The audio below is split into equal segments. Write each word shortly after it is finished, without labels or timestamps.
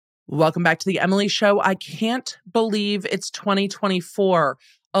Welcome back to the Emily Show. I can't believe it's 2024.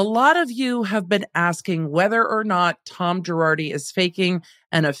 A lot of you have been asking whether or not Tom Girardi is faking,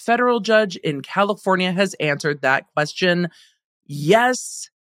 and a federal judge in California has answered that question. Yes,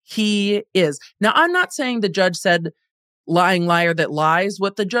 he is. Now, I'm not saying the judge said lying liar that lies.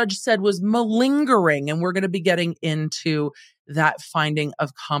 What the judge said was malingering, and we're going to be getting into that finding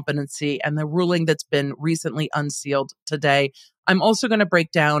of competency and the ruling that's been recently unsealed today. I'm also going to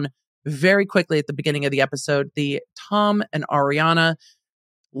break down very quickly at the beginning of the episode the Tom and Ariana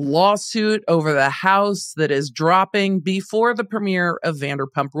lawsuit over the house that is dropping before the premiere of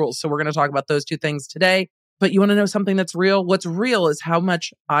Vanderpump Rules. So we're going to talk about those two things today. But you want to know something that's real? What's real is how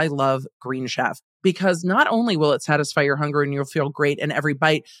much I love Green Chef, because not only will it satisfy your hunger and you'll feel great in every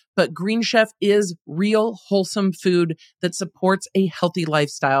bite, but Green Chef is real, wholesome food that supports a healthy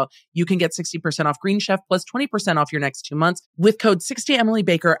lifestyle. You can get 60% off Green Chef plus 20% off your next 2 months with code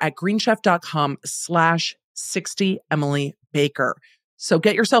 60EmilyBaker at greenchef.com/60EmilyBaker. So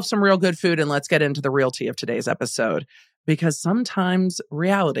get yourself some real good food and let's get into the realty of today's episode, because sometimes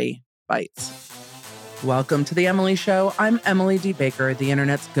reality bites. Welcome to the Emily Show. I'm Emily D. Baker, the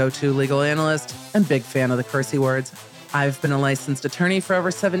internet's go-to legal analyst and big fan of the cursey words. I've been a licensed attorney for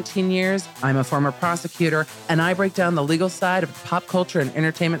over 17 years. I'm a former prosecutor, and I break down the legal side of pop culture and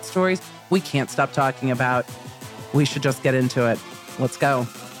entertainment stories we can't stop talking about. We should just get into it. Let's go.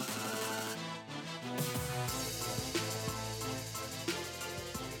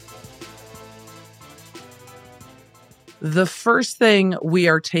 The first thing we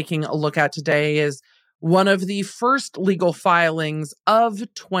are taking a look at today is one of the first legal filings of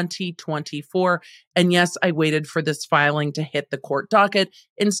 2024. And yes, I waited for this filing to hit the court docket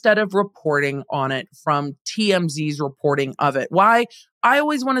instead of reporting on it from TMZ's reporting of it. Why? I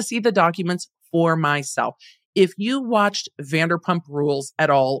always want to see the documents for myself. If you watched Vanderpump Rules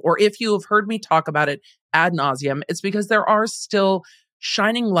at all, or if you have heard me talk about it ad nauseum, it's because there are still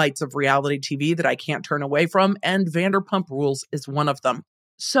shining lights of reality TV that I can't turn away from, and Vanderpump Rules is one of them.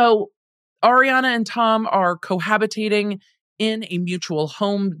 So Ariana and Tom are cohabitating in a mutual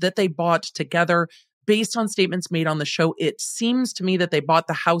home that they bought together. Based on statements made on the show, it seems to me that they bought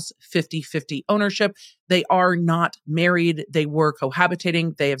the house 50-50 ownership. They are not married. They were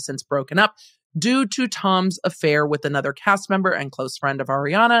cohabitating. They have since broken up due to Tom's affair with another cast member and close friend of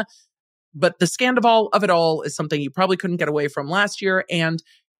Ariana. But the scandal of it all is something you probably couldn't get away from last year and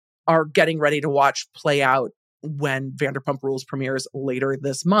are getting ready to watch play out when Vanderpump Rules premieres later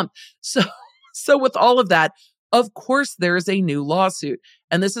this month. So with all of that, of course, there is a new lawsuit.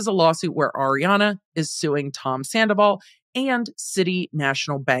 And this is a lawsuit where Ariana is suing Tom Sandoval and City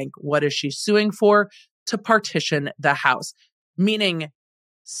National Bank. What is she suing for? To partition the house, meaning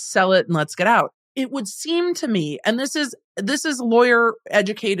sell it and let's get out. It would seem to me, and this is lawyer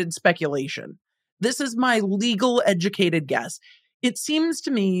educated speculation. This is my legal educated guess. It seems to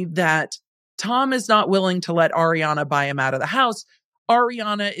me that Tom is not willing to let Ariana buy him out of the house.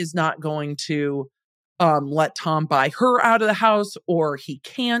 Ariana is not going to let Tom buy her out of the house, or he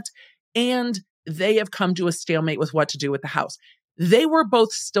can't. And they have come to a stalemate with what to do with the house. They were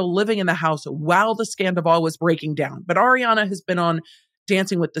both still living in the house while the scandal was breaking down. But Ariana has been on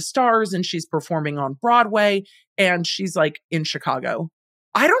Dancing with the Stars and she's performing on Broadway and she's like in Chicago.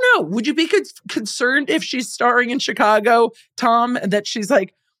 I don't know. Would you be concerned if she's starring in Chicago, Tom, and that she's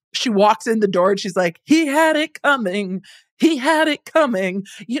like, she walks in the door and she's like, he had it coming. He had it coming.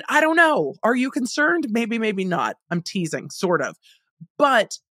 I don't know. Are you concerned? Maybe, maybe not. I'm teasing, sort of.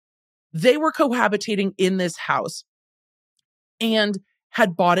 But they were cohabitating in this house and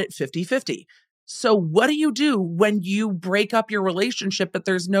had bought it 50-50. So what do you do when you break up your relationship, but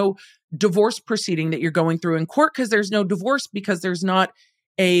there's no divorce proceeding that you're going through in court because there's no divorce because there's not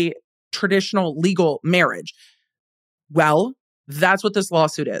a traditional legal marriage? Well, that's what this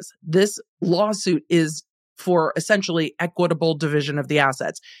lawsuit is. This lawsuit is for essentially equitable division of the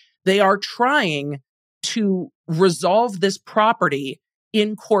assets. They are trying to resolve this property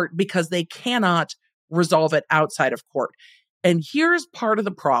in court because they cannot resolve it outside of court. And here's part of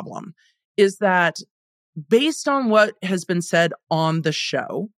the problem. Is that based on what has been said on the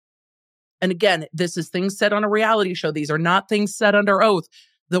show, and again, this is things said on a reality show. These are not things said under oath,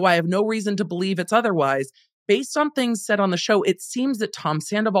 though I have no reason to believe it's otherwise. Based on things said on the show, it seems that Tom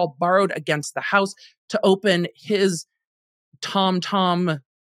Sandoval borrowed against the house to open his Tom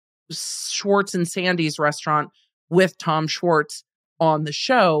Schwartz and Sandy's restaurant with Tom Schwartz on the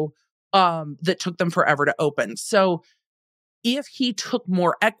show that took them forever to open. So if he took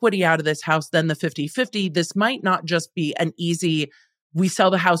more equity out of this house than the 50-50, this might not just be an easy, we sell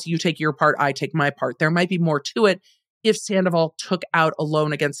the house, you take your part, I take my part. There might be more to it. if Sandoval took out a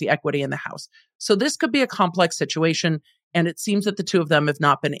loan against the equity in the house. So this could be a complex situation, and it seems that the two of them have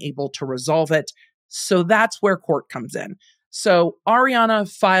not been able to resolve it. So that's where court comes in. So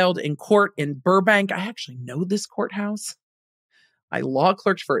Ariana filed in court in Burbank. I actually know this courthouse. I law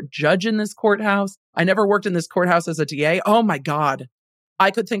clerked for a judge in this courthouse. I never worked in this courthouse as a DA. Oh my God.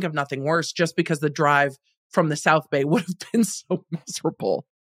 I could think of nothing worse just because the drive from the South Bay would have been so miserable.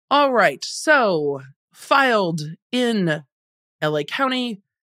 All right. So filed in LA County,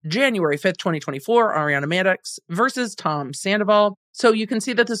 January 5th, 2024, Ariana Maddox versus Tom Sandoval. So you can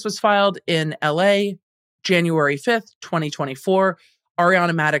see that this was filed in LA, January 5th, 2024,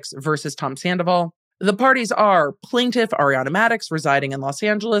 Ariana Maddox versus Tom Sandoval. The parties are plaintiff Ariana Maddox, residing in Los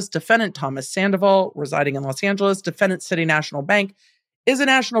Angeles, defendant Thomas Sandoval, residing in Los Angeles, defendant City National Bank, is a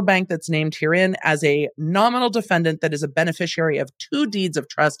national bank that's named herein as a nominal defendant that is a beneficiary of two deeds of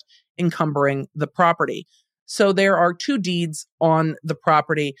trust encumbering the property. So there are two deeds on the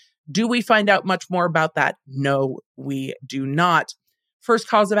property. Do we find out much more about that? No, we do not. First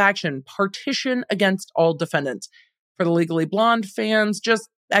cause of action, partition against all defendants. For the Legally Blonde fans, just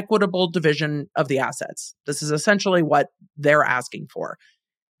equitable division of the assets. This is essentially what they're asking for.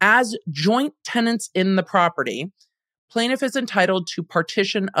 As joint tenants in the property, plaintiff is entitled to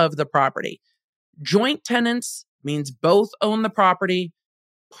partition of the property. Joint tenants means both own the property.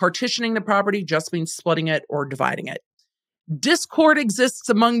 Partitioning the property just means splitting it or dividing it. Discord exists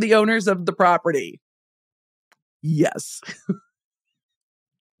among the owners of the property. Yes.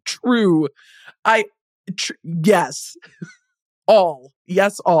 True. Yes. All.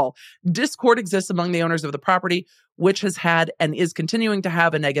 Yes, all. Discord exists among the owners of the property, which has had and is continuing to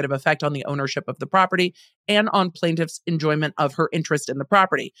have a negative effect on the ownership of the property and on plaintiff's enjoyment of her interest in the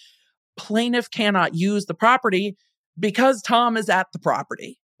property. Plaintiff cannot use the property because Tom is at the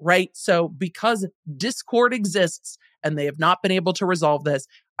property, right? So because discord exists and they have not been able to resolve this,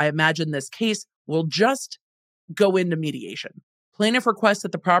 I imagine this case will just go into mediation. Plaintiff requests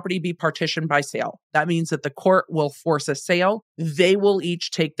that the property be partitioned by sale. That means that the court will force a sale. They will each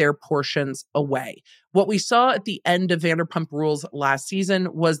take their portions away. What we saw at the end of Vanderpump Rules last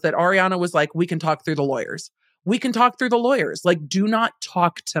season was that Ariana was like, we can talk through the lawyers. We can talk through the lawyers. Like, do not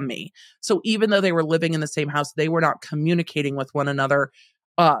talk to me. So even though they were living in the same house, they were not communicating with one another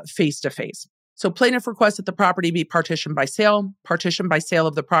face to face. So plaintiff requests that the property be partitioned by sale. Partition by sale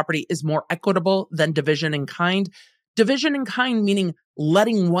of the property is more equitable than division in kind. Division in kind meaning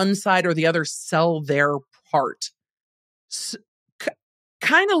letting one side or the other sell their part. So,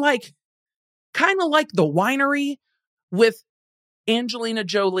 kind of like the winery with Angelina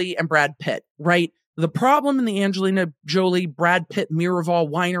Jolie and Brad Pitt, right? The problem in the Angelina Jolie, Brad Pitt,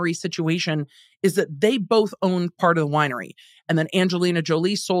 Miraval winery situation is that they both own part of the winery. And then Angelina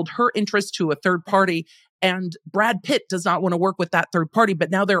Jolie sold her interest to a third party, and Brad Pitt does not want to work with that third party,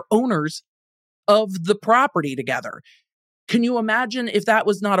 but now they're owners of the property together. Can you imagine if that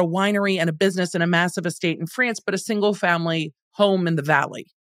was not a winery and a business and a massive estate in France, but a single family home in the valley?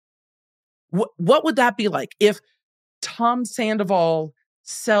 What would that be like if Tom Sandoval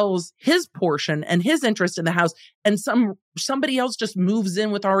sells his portion and his interest in the house and somebody else just moves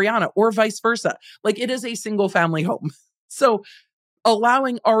in with Ariana, or vice versa? Like, it is a single family home. So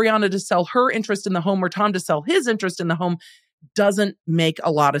allowing Ariana to sell her interest in the home or Tom to sell his interest in the home doesn't make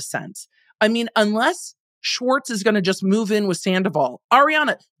a lot of sense. I mean, unless Schwartz is going to just move in with Sandoval.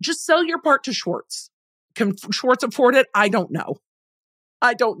 Ariana, just sell your part to Schwartz. Can Schwartz afford it? I don't know.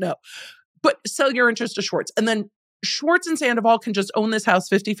 But sell your interest to Schwartz. And then Schwartz and Sandoval can just own this house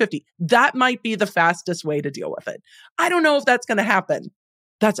 50-50. That might be the fastest way to deal with it. I don't know if that's going to happen.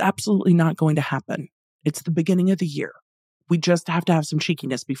 That's absolutely not going to happen. It's the beginning of the year. We just have to have some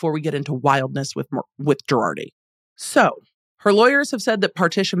cheekiness before we get into wildness with Girardi. So, her lawyers have said that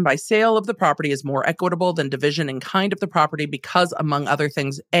partition by sale of the property is more equitable than division in kind of the property because, among other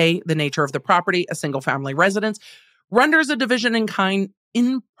things, A, the nature of the property, a single-family residence, renders a division in kind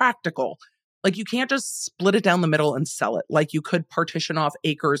impractical. Like, you can't just split it down the middle and sell it like you could partition off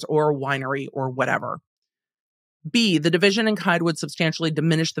acres or a winery or whatever. B, the division in kind would substantially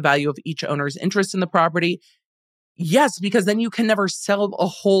diminish the value of each owner's interest in the property. Yes, because then you can never sell a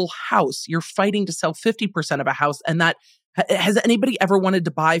whole house. You're fighting to sell 50% of a house, and that has anybody ever wanted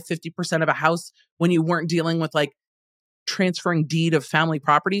to buy 50% of a house when you weren't dealing with like transferring deed of family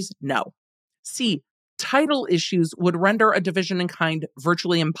properties? No. C, title issues would render a division in kind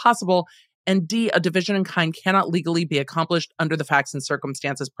virtually impossible. And D, a division in kind cannot legally be accomplished under the facts and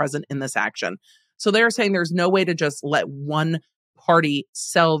circumstances present in this action. So they're saying there's no way to just let one party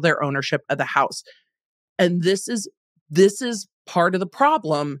sell their ownership of the house. And this is part of the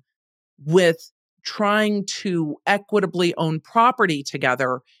problem with trying to equitably own property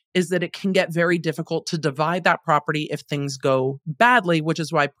together is that it can get very difficult to divide that property if things go badly, which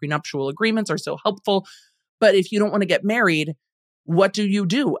is why prenuptial agreements are so helpful. But if you don't want to get married, what do you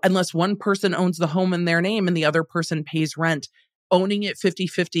do? Unless one person owns the home in their name and the other person pays rent, owning it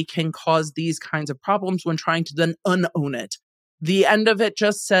 50-50 can cause these kinds of problems when trying to then unown it. The end of it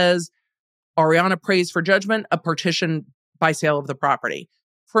just says, Ariana prays for judgment, a partition by sale of the property.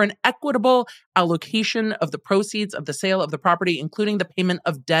 For an equitable allocation of the proceeds of the sale of the property, including the payment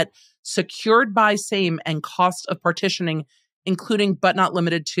of debt secured by same and cost of partitioning, including but not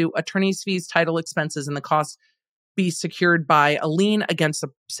limited to attorney's fees, title expenses, and the cost be secured by a lien against the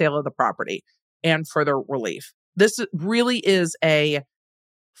sale of the property, and further relief. This really is a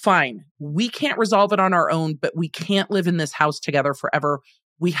fine. We can't resolve it on our own, but we can't live in this house together forever.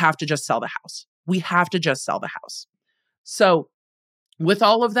 We have to just sell the house. We have to just sell the house. So with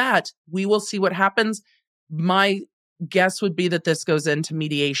all of that, we will see what happens. My guess would be that this goes into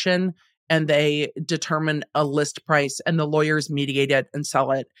mediation and they determine a list price and the lawyers mediate it and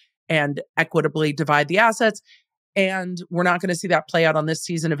sell it and equitably divide the assets. And we're not going to see that play out on this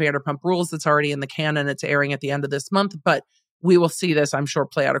season of Vanderpump Rules that's already in the can and it's airing at the end of this month. But we will see this, I'm sure,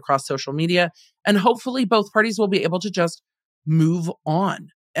 play out across social media. And hopefully both parties will be able to just move on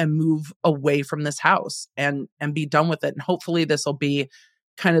and move away from this house and be done with it. And hopefully this will be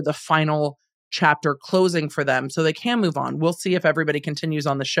kind of the final chapter closing for them so they can move on. We'll see if everybody continues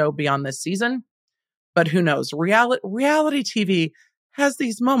on the show beyond this season. But who knows? Reality TV has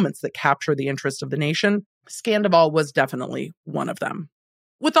these moments that capture the interest of the nation. Scandival was definitely one of them.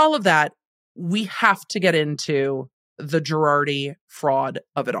 With all of that, we have to get into the Girardi fraud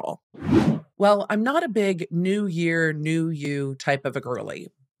of it all. Well, I'm not a big new year, new you type of a girly,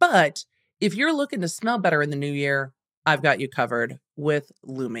 but if you're looking to smell better in the new year, I've got you covered with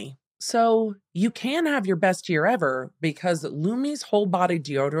Lumi. So you can have your best year ever because Lumi's whole body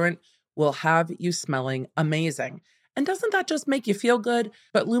deodorant will have you smelling amazing. And doesn't that just make you feel good?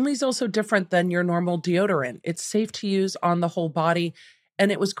 But Lumi's also different than your normal deodorant. It's safe to use on the whole body,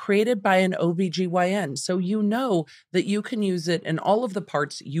 and it was created by an OBGYN, so you know that you can use it in all of the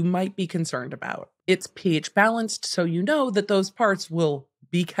parts you might be concerned about. It's pH balanced, so you know that those parts will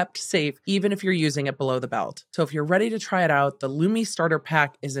be kept safe even if you're using it below the belt. So if you're ready to try it out, the Lumi Starter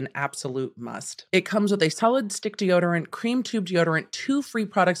Pack is an absolute must. It comes with a solid stick deodorant, cream tube deodorant, 2 free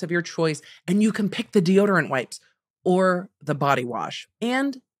products of your choice, and you can pick the deodorant wipes or the body wash.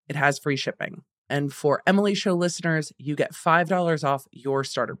 And it has free shipping. And for Emily Show listeners, you get $5 off your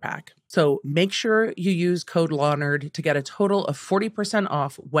starter pack. So make sure you use code LAWNERD to get a total of 40%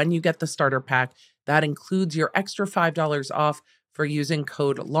 off when you get the starter pack. That includes your extra $5 off for using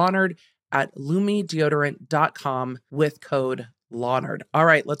code LAWNERD at lumideodorant.com with code LAWNERD. All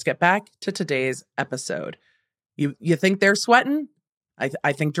right, let's get back to today's episode. You think they're sweating?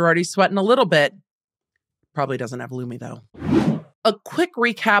 I think Girardi's sweating a little bit. Probably doesn't have Lumi, though. A quick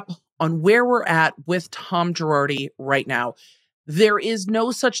recap on where we're at with Tom Girardi right now. There is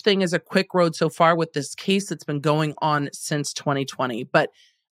no such thing as a quick road so far with this case that's been going on since 2020. But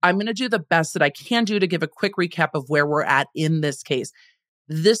I'm going to do the best that I can do to give a quick recap of where we're at in this case.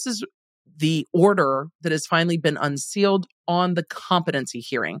 This is the order that has finally been unsealed on the competency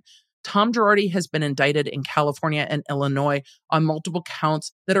hearing. Tom Girardi has been indicted in California and Illinois on multiple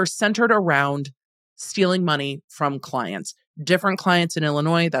counts that are centered around stealing money from clients. Different clients in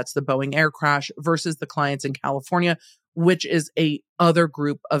Illinois, that's the Boeing air crash, versus the clients in California, which is a other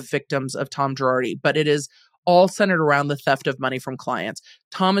group of victims of Tom Girardi. But it is all centered around the theft of money from clients.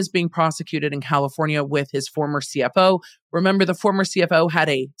 Tom is being prosecuted in California with his former CFO. Remember, the former CFO had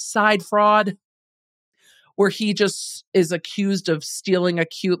a side fraud where he just is accused of stealing a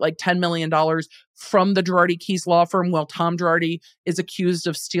cute $10 million from the Girardi Keese law firm, while Tom Girardi is accused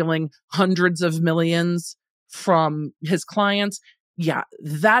of stealing hundreds of millions from his clients. Yeah,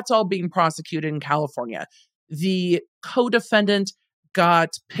 that's all being prosecuted in California. The co-defendant got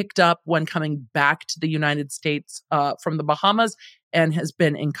picked up when coming back to the United States from the Bahamas and has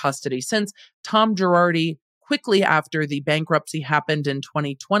been in custody since. Tom Girardi, quickly after the bankruptcy happened in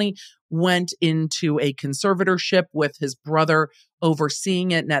 2020, went into a conservatorship with his brother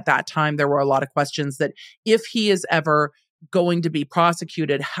overseeing it. And at that time, there were a lot of questions that if he is ever going to be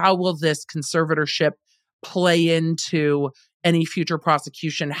prosecuted, how will this conservatorship play into any future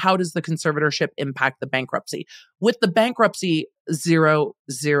prosecution? How does the conservatorship impact the bankruptcy? With the bankruptcy, 0,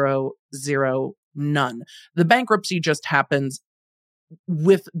 0, 0, none. The bankruptcy just happens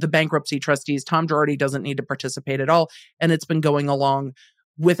with the bankruptcy trustees. Tom Girardi doesn't need to participate at all, and it's been going along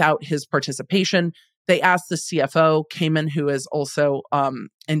without his participation. They asked the CFO, Kamen, who is also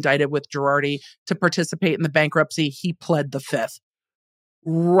indicted with Girardi, to participate in the bankruptcy. He pled the fifth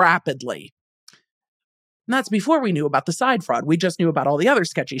rapidly. And that's before we knew about the side fraud. We just knew about all the other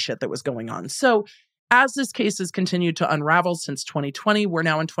sketchy shit that was going on. So as this case has continued to unravel since 2020, we're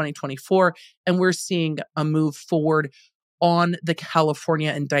now in 2024, and we're seeing a move forward on the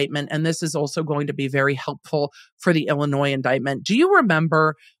California indictment. And this is also going to be very helpful for the Illinois indictment. Do you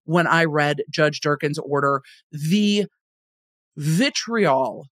remember when I read Judge Durkin's order, the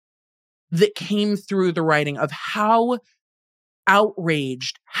vitriol that came through the writing of how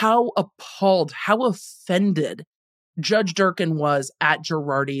outraged, how appalled, how offended Judge Durkin was at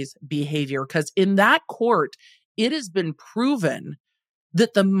Girardi's behavior? Because in that court, it has been proven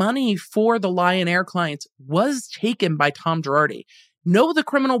that the money for the Lion Air clients was taken by Tom Girardi. No, the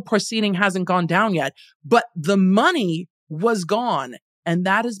criminal proceeding hasn't gone down yet, but the money was gone. And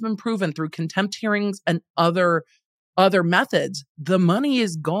that has been proven through contempt hearings and other methods. The money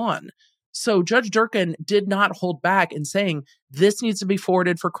is gone. So Judge Durkin did not hold back in saying this needs to be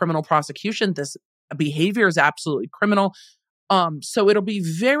forwarded for criminal prosecution. This behavior is absolutely criminal. So it'll be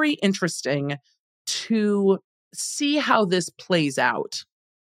very interesting to see how this plays out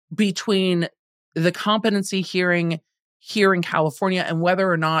between the competency hearing here in California and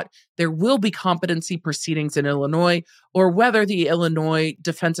whether or not there will be competency proceedings in Illinois, or whether the Illinois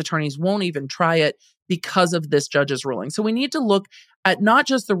defense attorneys won't even try it because of this judge's ruling. So we need to look at not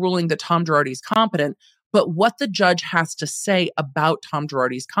just the ruling that Tom Girardi is competent, but what the judge has to say about Tom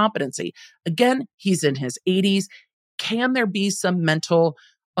Girardi's competency. Again, he's in his 80s. Can there be some mental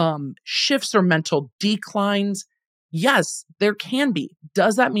shifts or mental declines? Yes, there can be.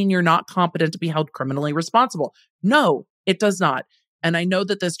 Does that mean you're not competent to be held criminally responsible? No, it does not. And I know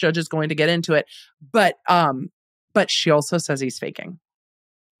that this judge is going to get into it, but she also says he's faking.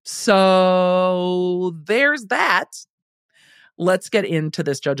 So there's that. Let's get into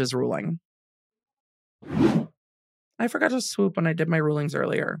this judge's ruling. I forgot to swoop when I did my rulings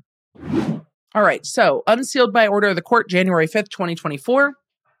earlier. All right, so unsealed by order of the court, January 5th, 2024.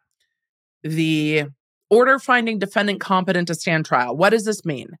 The order finding defendant competent to stand trial. What does this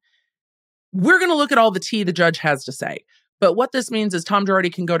mean? We're going to look at all the tea the judge has to say. But what this means is Tom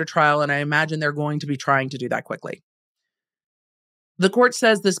Girardi can go to trial, and I imagine they're going to be trying to do that quickly. The court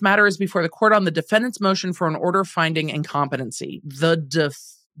says this matter is before the court on the defendant's motion for an order finding incompetency.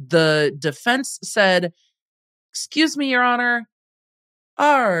 The defense said, "Excuse me, Your Honor,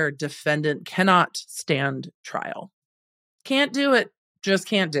 our defendant cannot stand trial. Can't do it. Just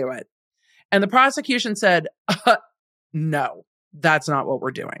can't do it." And the prosecution said, no, that's not what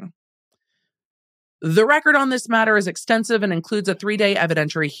we're doing. The record on this matter is extensive and includes a 3-day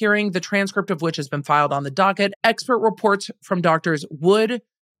evidentiary hearing, the transcript of which has been filed on the docket. Expert reports from doctors Wood,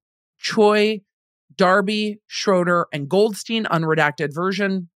 Choi, Darby, Schroeder, and Goldstein, unredacted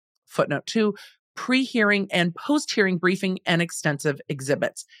version, footnote 2, pre-hearing and post-hearing briefing and extensive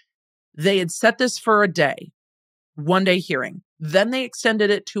exhibits. They had set this for a day, 1-day hearing. Then they extended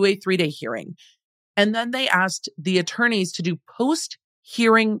it to a 3-day hearing. And then they asked the attorneys to do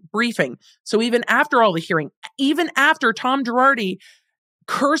post-hearing briefing. So even after all the hearing, even after Tom Girardi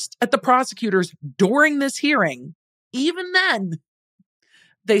cursed at the prosecutors during this hearing, even then,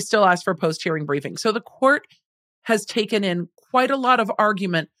 they still asked for post-hearing briefing. So the court has taken in quite a lot of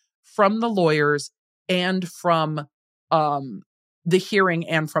argument from the lawyers and from the hearing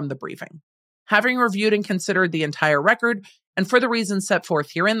and from the briefing. Having reviewed and considered the entire record, and for the reasons set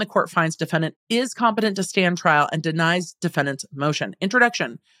forth herein, the court finds defendant is competent to stand trial and denies defendant's motion.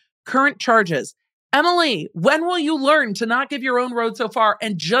 Introduction. Current charges. Emily, when will you learn to not give your own road so far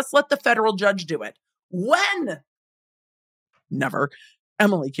and just let the federal judge do it? When? Never.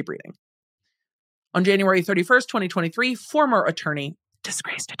 Emily, keep reading. On January 31st, 2023, former attorney,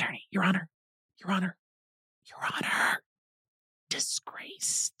 disgraced attorney, Your Honor, Your Honor, Your Honor,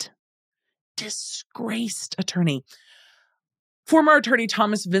 disgraced attorney. Former attorney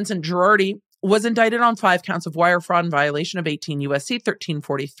Thomas Vincent Girardi was indicted on 5 counts of wire fraud in violation of 18 U.S.C.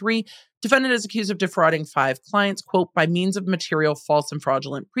 1343. Defendant is accused of defrauding 5 clients, quote, by means of material false and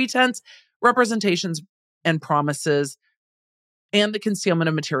fraudulent pretense, representations and promises, and the concealment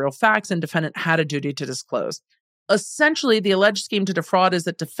of material facts, and defendant had a duty to disclose. Essentially, the alleged scheme to defraud is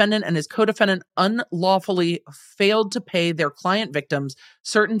that defendant and his co-defendant unlawfully failed to pay their client victims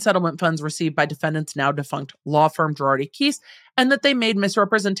certain settlement funds received by defendant's now defunct law firm Girardi Keese, and that they made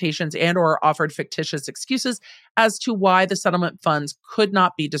misrepresentations and or offered fictitious excuses as to why the settlement funds could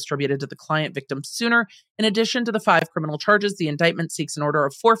not be distributed to the client victims sooner. In addition to the 5 criminal charges, the indictment seeks an order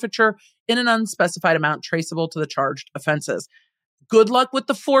of forfeiture in an unspecified amount traceable to the charged offenses. Good luck with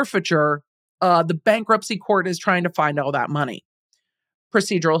the forfeiture The bankruptcy court is trying to find all that money.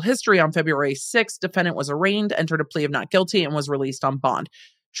 Procedural history: on February 6th, defendant was arraigned, entered a plea of not guilty, and was released on bond.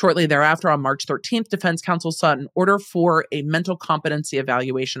 Shortly thereafter, on March 13th, defense counsel sought an order for a mental competency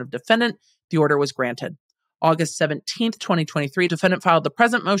evaluation of defendant. The order was granted. August 17th, 2023, defendant filed the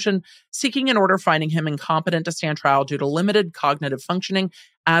present motion seeking an order finding him incompetent to stand trial due to limited cognitive functioning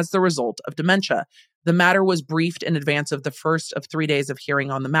as the result of dementia. The matter was briefed in advance of the first of 3 days of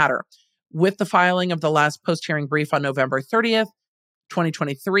hearing on the matter. With the filing of the last post-hearing brief on November 30th,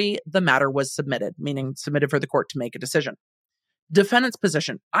 2023, the matter was submitted, meaning submitted for the court to make a decision. Defendant's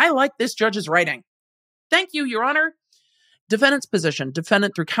position: I like this judge's writing. Thank you, Your Honor. Defendant's position: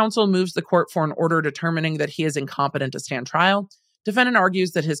 defendant through counsel moves the court for an order determining that he is incompetent to stand trial. Defendant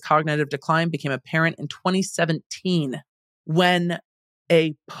argues that his cognitive decline became apparent in 2017 when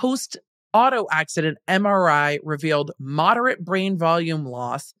a post-auto accident MRI revealed moderate brain volume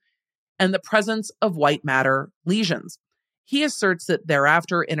loss and the presence of white matter lesions. He asserts that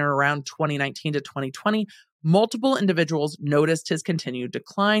thereafter, in and around 2019 to 2020, multiple individuals noticed his continued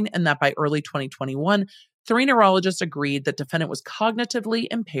decline, and that by early 2021, 3 neurologists agreed that defendant was cognitively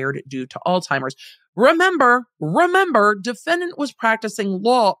impaired due to Alzheimer's. Remember, defendant was practicing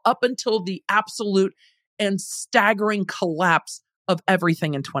law up until the absolute and staggering collapse of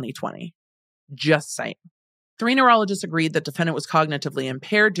everything in 2020. Just saying. 3 neurologists agreed that defendant was cognitively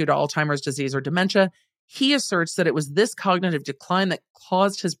impaired due to Alzheimer's disease or dementia. He asserts that it was this cognitive decline that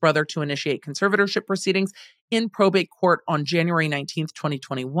caused his brother to initiate conservatorship proceedings in probate court on January 19th,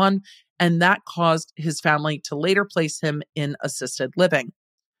 2021, and that caused his family to later place him in assisted living.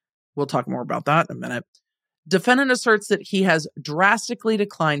 We'll talk more about that in a minute. Defendant asserts that he has drastically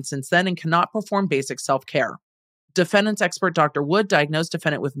declined since then and cannot perform basic self-care. Defendant's expert, Dr. Wood, diagnosed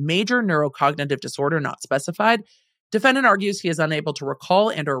defendant with major neurocognitive disorder not specified. Defendant argues he is unable to recall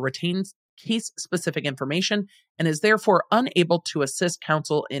and or retain case-specific information and is therefore unable to assist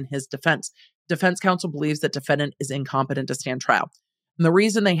counsel in his defense. Defense counsel believes that defendant is incompetent to stand trial. And the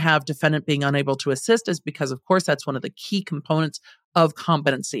reason they have defendant being unable to assist is because, of course, that's one of the key components of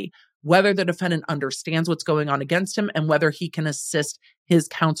competency, whether the defendant understands what's going on against him and whether he can assist his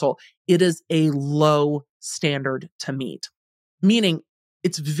counsel. It is a low standard to meet, meaning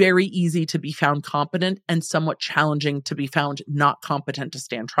it's very easy to be found competent and somewhat challenging to be found not competent to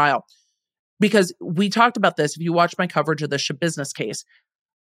stand trial. Because we talked about this, if you watch my coverage of the Shabusiness case,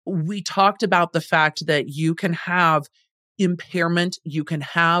 we talked about the fact that you can have impairment, you can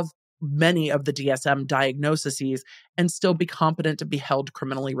have many of the DSM diagnoses and still be competent to be held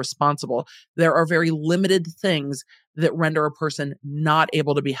criminally responsible. There are very limited things that render a person not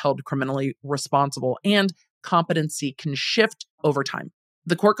able to be held criminally responsible, and competency can shift over time.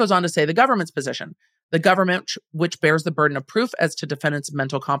 The court goes on to say the government's position. The government, which bears the burden of proof as to defendant's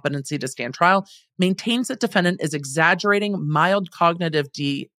mental competency to stand trial, maintains that defendant is exaggerating mild cognitive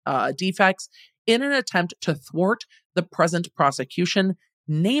defects in an attempt to thwart the present prosecution,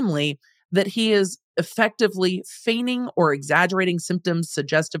 namely that he is effectively feigning or exaggerating symptoms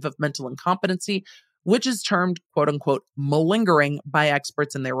suggestive of mental incompetency, which is termed, quote unquote, malingering by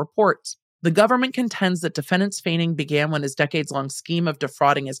experts in their reports. The government contends that defendant's feigning began when his decades-long scheme of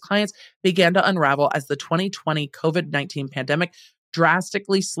defrauding his clients began to unravel as the 2020 COVID-19 pandemic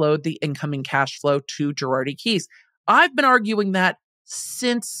drastically slowed the incoming cash flow to Girardi Keys. I've been arguing that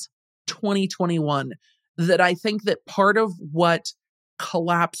since 2021, that I think that part of what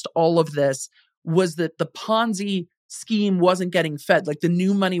collapsed all of this was that the Ponzi scheme wasn't getting fed, like the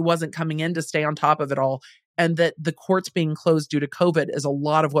new money wasn't coming in to stay on top of it all, and that the courts being closed due to COVID is a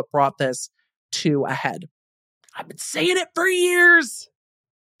lot of what brought this to a head. I've been saying it for years.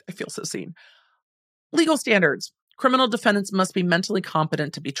 I feel so seen. Legal standards. Criminal defendants must be mentally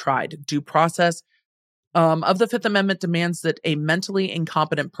competent to be tried. Due process of the Fifth Amendment demands that a mentally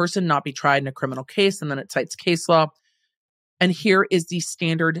incompetent person not be tried in a criminal case, and then it cites case law. And here is the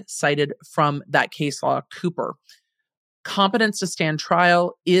standard cited from that case law, Cooper. Competence to stand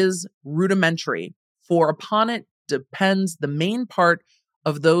trial is rudimentary, for upon it depends the main part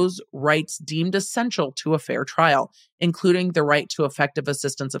of those rights deemed essential to a fair trial, including the right to effective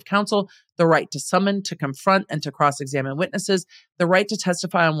assistance of counsel, the right to summon, to confront, and to cross-examine witnesses, the right to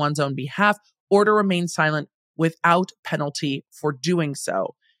testify on one's own behalf, or to remain silent without penalty for doing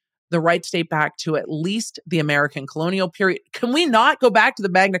so. The rights date back to at least the American colonial period. Can we not go back to the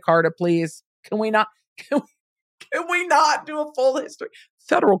Magna Carta, please? Can we not do a full history?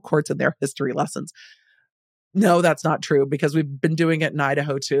 Federal courts and their history lessons. No, that's not true, because we've been doing it in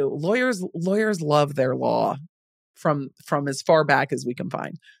Idaho too. Lawyers love their law from as far back as we can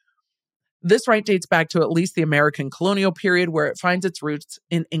find. This right dates back to at least the American colonial period, where it finds its roots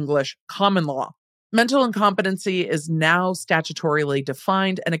in English common law. Mental incompetency is now statutorily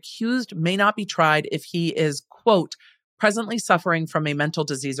defined. An accused may not be tried if he is, quote, presently suffering from a mental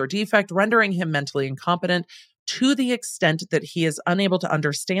disease or defect, rendering him mentally incompetent to the extent that he is unable to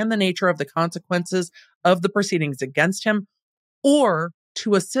understand the nature of the consequences of the proceedings against him, or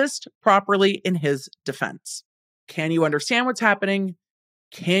to assist properly in his defense. Can you understand what's happening?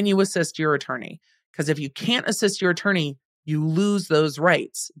 Can you assist your attorney? Because if you can't assist your attorney, you lose those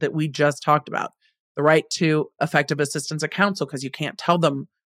rights that we just talked about. The right to effective assistance of counsel, because you can't tell them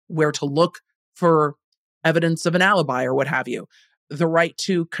where to look for evidence of an alibi or what have you. The right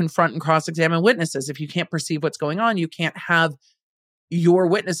to confront and cross-examine witnesses. If you can't perceive what's going on, you can't have your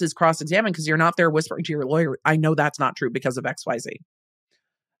witnesses cross-examined because you're not there whispering to your lawyer, I know that's not true because of XYZ.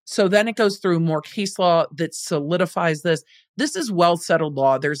 So then it goes through more case law that solidifies this. This is well-settled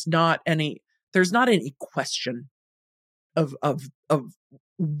law. There's not any question of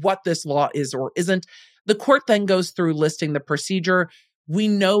what this law is or isn't. The court then goes through listing the procedure. We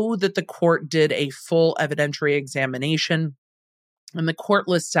know that the court did a full evidentiary examination, and the court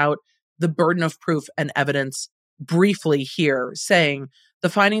lists out the burden of proof and evidence briefly here, saying the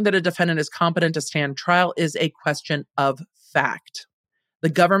finding that a defendant is competent to stand trial is a question of fact. The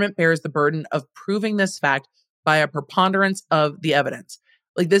government bears the burden of proving this fact by a preponderance of the evidence.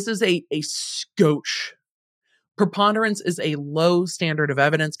 Like, this is a scotch. Preponderance is a low standard of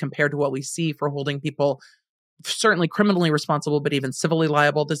evidence compared to what we see for holding people certainly criminally responsible, but even civilly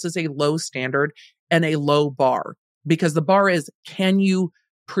liable. This is a low standard and a low bar, because the bar is, can you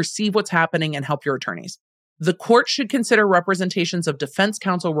perceive what's happening and help your attorneys? The court should consider representations of defense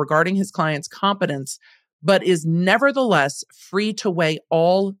counsel regarding his client's competence, but is nevertheless free to weigh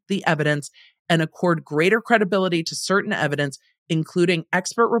all the evidence and accord greater credibility to certain evidence, including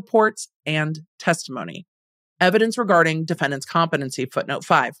expert reports and testimony. Evidence regarding defendant's competency, footnote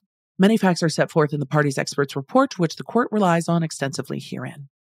 5. Many facts are set forth in the parties' experts' report, which the court relies on extensively herein.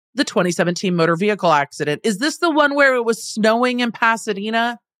 The 2017 motor vehicle accident. Is this the one where it was snowing in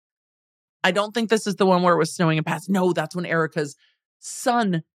Pasadena? I don't think this is the one where it was snowing in Pasadena. No, that's when Erica's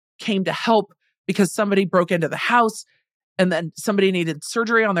son came to help because somebody broke into the house and then somebody needed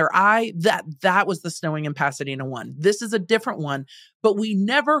surgery on their eye. That was the snowing in Pasadena one. This is a different one, but we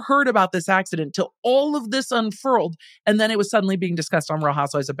never heard about this accident till all of this unfurled, and then it was suddenly being discussed on Real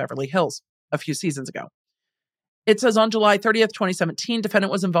Housewives of Beverly Hills a few seasons ago. It says on July 30th, 2017,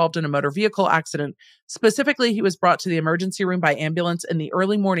 defendant was involved in a motor vehicle accident. Specifically, he was brought to the emergency room by ambulance in the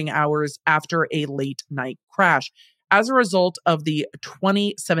early morning hours after a late night crash. As a result of the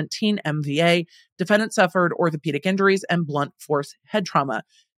 2017 MVA, defendant suffered orthopedic injuries and blunt force head trauma.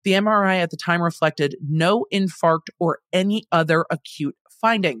 The MRI at the time reflected no infarct or any other acute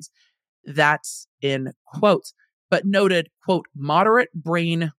findings. That's in quotes, but noted, quote, moderate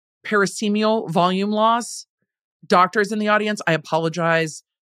brain paraseminal volume loss. Doctors in the audience, I apologize.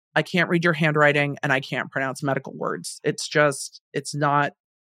 I can't read your handwriting and I can't pronounce medical words. It's not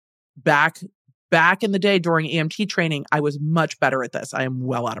back in the day during EMT training. I was much better at this. I am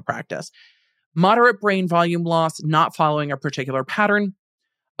well out of practice. Moderate brain volume loss, not following a particular pattern.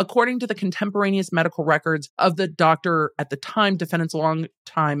 According to the contemporaneous medical records of the doctor at the time, defendant's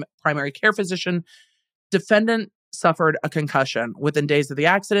longtime primary care physician, defendant suffered a concussion. Within days of the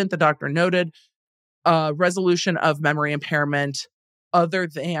accident, the doctor noted resolution of memory impairment other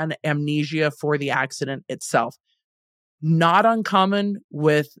than amnesia for the accident itself. Not uncommon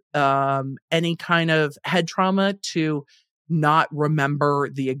with any kind of head trauma to not remember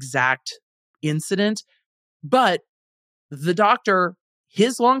the exact incident. But the doctor,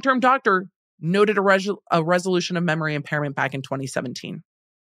 his long-term doctor, noted a resolution of memory impairment back in 2017.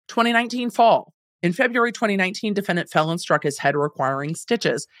 2019 fall. In February 2019, defendant fell and struck his head, requiring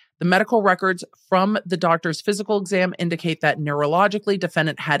stitches. The medical records from the doctor's physical exam indicate that neurologically,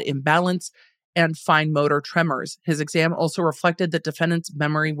 defendant had imbalance and fine motor tremors. His exam also reflected that defendant's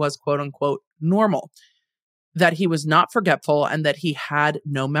memory was, quote unquote, normal, that he was not forgetful, and that he had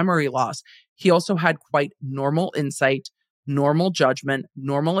no memory loss. He also had quite normal insight, normal judgment,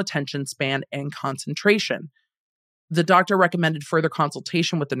 normal attention span, and concentration. The doctor recommended further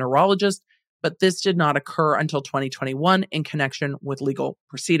consultation with the neurologist, but this did not occur until 2021 in connection with legal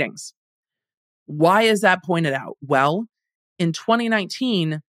proceedings. Why is that pointed out? Well, in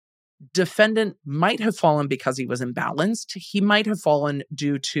 2019, defendant might have fallen because he was imbalanced. He might have fallen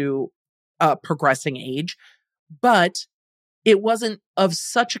due to progressing age, but it wasn't of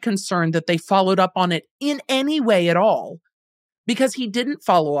such a concern that they followed up on it in any way at all, because he didn't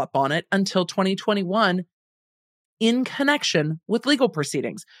follow up on it until 2021 in connection with legal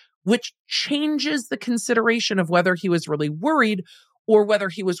proceedings, which changes the consideration of whether he was really worried or whether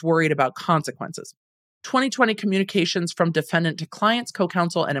he was worried about consequences. 2020 communications from defendant to clients,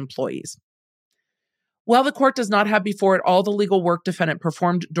 co-counsel, and employees. While the court does not have before it all the legal work defendant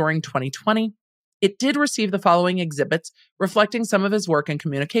performed during 2020, it did receive the following exhibits reflecting some of his work and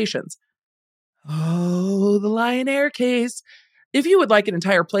communications. Oh, the Lion Air case. If you would like an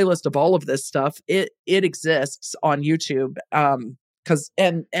entire playlist of all of this stuff, it exists on YouTube.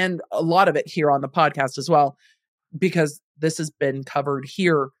 And a lot of it here on the podcast as well, because this has been covered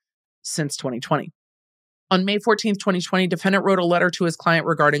here since 2020. On May 14th, 2020, defendant wrote a letter to his client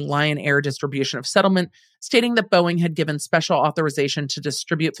regarding Lion Air distribution of settlement, stating that Boeing had given special authorization to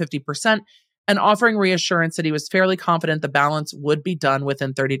distribute 50% and offering reassurance that he was fairly confident the balance would be done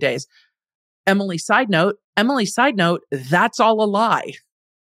within 30 days. Emily, side note, that's all a lie.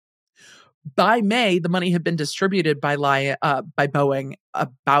 By May, the money had been distributed by Boeing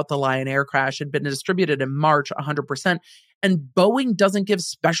about the Lion Air crash, had been distributed in March 100%. And Boeing doesn't give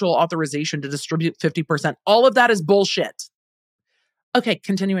special authorization to distribute 50%. All of that is bullshit. Okay,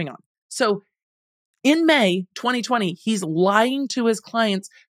 continuing on. So in May 2020, he's lying to his clients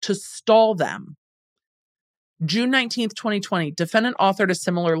to stall them. June 19th, 2020, defendant authored a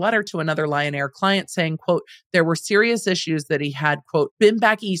similar letter to another Lion Air client saying, quote, there were serious issues that he had, quote, been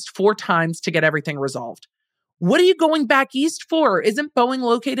back east 4 times to get everything resolved. What are you going back east for? Isn't Boeing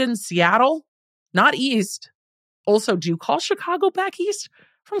located in Seattle? Not east. Also, do you call Chicago back east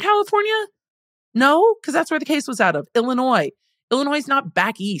from California? No, because that's where the case was out of. Illinois. Illinois is not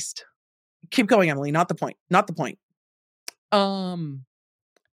back east. Keep going, Emily. Not the point.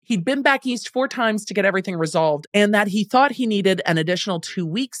 He'd been back east 4 times to get everything resolved, and that he thought he needed an additional 2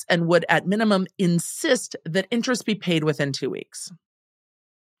 weeks and would at minimum insist that interest be paid within 2 weeks.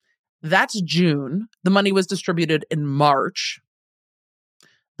 That's June. The money was distributed in March.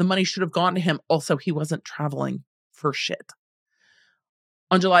 The money should have gone to him. Also, he wasn't traveling for shit.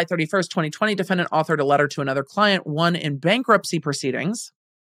 On July 31st, 2020, defendant authored a letter to another client, one in bankruptcy proceedings,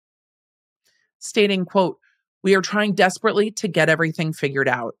 stating, quote, we are trying desperately to get everything figured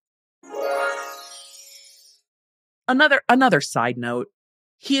out. Another side note,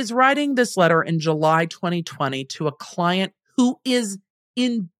 he is writing this letter in July 2020 to a client who is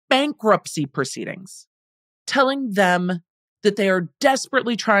in bankruptcy proceedings, telling them that they are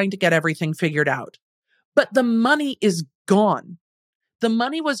desperately trying to get everything figured out. But the money is gone. The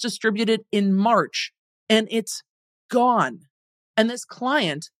money was distributed in March and it's gone. And this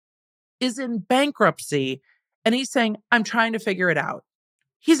client is in bankruptcy and he's saying, I'm trying to figure it out.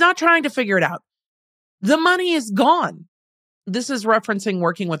 He's not trying to figure it out. The money is gone. This is referencing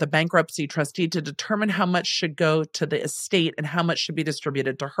working with a bankruptcy trustee to determine how much should go to the estate and how much should be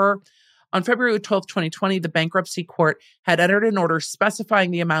distributed to her. On February 12, 2020, the bankruptcy court had entered an order specifying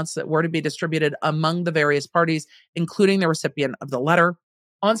the amounts that were to be distributed among the various parties, including the recipient of the letter.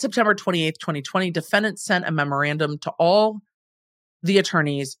 On September 28, 2020, defendants sent a memorandum to all the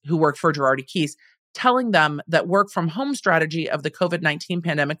attorneys who worked for Girardi Keese, telling them that work from home strategy of the COVID-19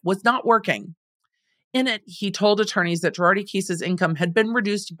 pandemic was not working. In it, he told attorneys that Girardi Keese's income had been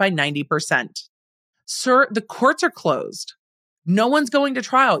reduced by 90%. Sir, the courts are closed. No one's going to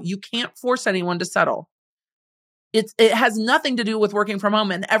trial. You can't force anyone to settle. It has nothing to do with working from home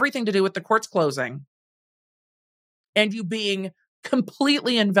and everything to do with the courts closing and you being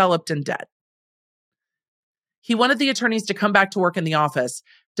completely enveloped in debt. He wanted the attorneys to come back to work in the office.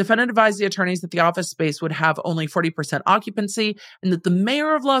 Defendant advised the attorneys that the office space would have only 40% occupancy and that the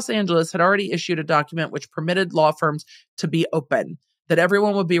mayor of Los Angeles had already issued a document which permitted law firms to be open, that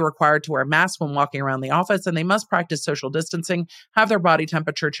everyone would be required to wear masks when walking around the office, and they must practice social distancing, have their body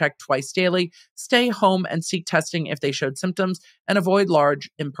temperature checked twice daily, stay home and seek testing if they showed symptoms, and avoid large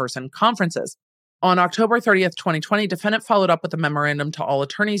in-person conferences. On October 30th, 2020, defendant followed up with a memorandum to all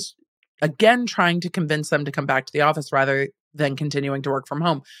attorneys, again trying to convince them to come back to the office rather than continuing to work from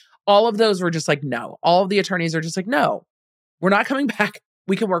home. All of those were just like, no. All of the attorneys are just like, no, we're not coming back.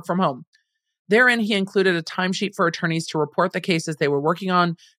 We can work from home. Therein, he included a timesheet for attorneys to report the cases they were working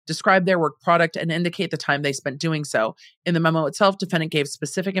on, describe their work product, and indicate the time they spent doing so. In the memo itself, defendant gave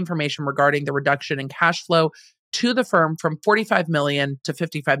specific information regarding the reduction in cash flow to the firm from $45 million to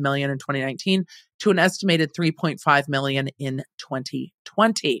 $55 million in 2019 to an estimated $3.5 million in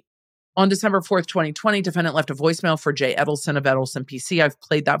 2020. On December 4th, 2020, defendant left a voicemail for Jay Edelson of Edelson PC. I've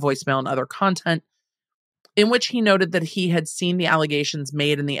played that voicemail in other content, in which he noted that he had seen the allegations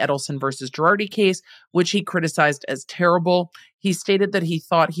made in the Edelson versus Girardi case, which he criticized as terrible. He stated that he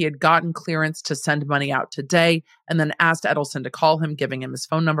thought he had gotten clearance to send money out today and then asked Edelson to call him, giving him his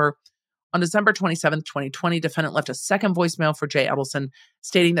phone number. On December 27th, 2020, defendant left a second voicemail for Jay Edelson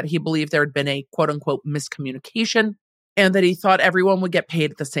stating that he believed there had been a quote-unquote miscommunication and that he thought everyone would get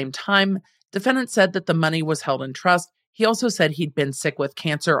paid at the same time. Defendant said that the money was held in trust. He also said he'd been sick with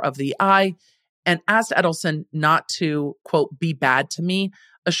cancer of the eye and asked Edelson not to, quote, be bad to me,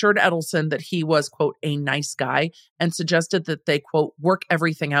 assured Edelson that he was, quote, a nice guy, and suggested that they, quote, work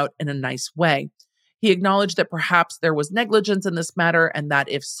everything out in a nice way. He acknowledged that perhaps there was negligence in this matter and that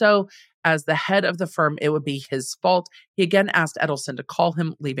if so, as the head of the firm, it would be his fault. He again asked Edelson to call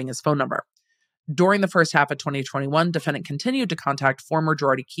him, leaving his phone number. During the first half of 2021, defendant continued to contact former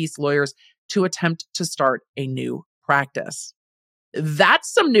Girardi Keith's lawyers to attempt to start a new practice.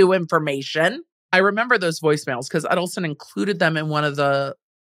 That's some new information. I remember those voicemails because Edelson included them in one of the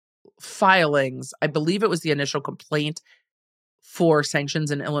filings. I believe it was the initial complaint for sanctions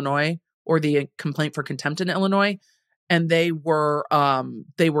in Illinois or the complaint for contempt in Illinois. And they were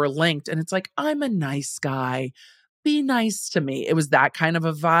linked. And it's like, I'm a nice guy. Be nice to me. It was that kind of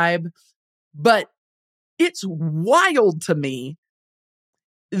a vibe. But it's wild to me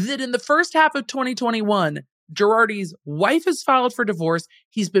that in the first half of 2021, Girardi's wife has filed for divorce.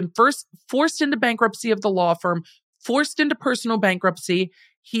 He's been first forced into bankruptcy of the law firm, forced into personal bankruptcy.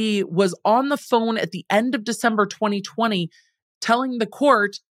 He was on the phone at the end of December 2020 telling the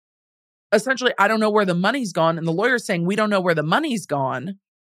court, essentially, I don't know where the money's gone. And the lawyer's saying, we don't know where the money's gone.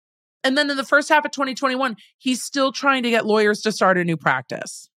 And then in the first half of 2021, he's still trying to get lawyers to start a new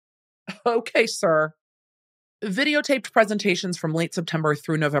practice. Okay, sir. Videotaped presentations from late September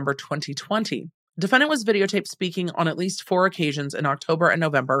through November 2020. Defendant was videotaped speaking on at least 4 occasions in October and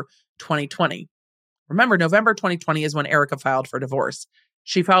November 2020. Remember, November 2020 is when Erica filed for divorce.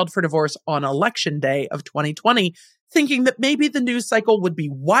 She filed for divorce on election day of 2020, thinking that maybe the news cycle would be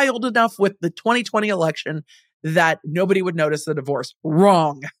wild enough with the 2020 election that nobody would notice the divorce.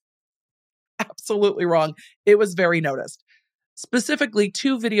 Wrong. Absolutely wrong. It was very noticed. Specifically,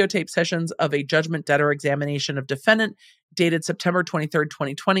 2 videotape sessions of a judgment debtor examination of defendant dated September 23rd,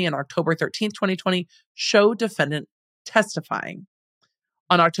 2020 and October 13th, 2020 show defendant testifying.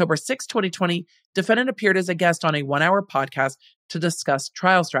 On October 6, 2020, defendant appeared as a guest on a 1-hour podcast to discuss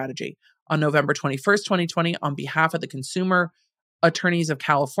trial strategy. On November 21st, 2020, on behalf of the Consumer Attorneys of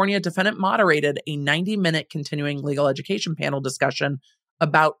California, defendant moderated a 90-minute continuing legal education panel discussion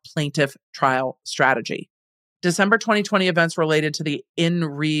about plaintiff trial strategy. December 2020 events related to the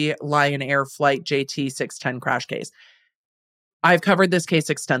In-Re Lion Air Flight JT610 crash case. I've covered this case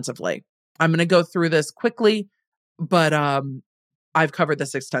extensively. I'm going to go through this quickly, but I've covered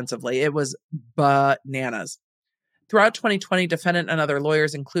this extensively. It was bananas. Throughout 2020, defendant and other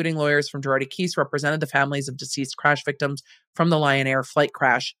lawyers, including lawyers from Girardi Keith's, represented the families of deceased crash victims from the Lion Air flight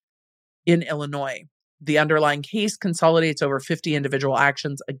crash in Illinois. The underlying case consolidates over 50 individual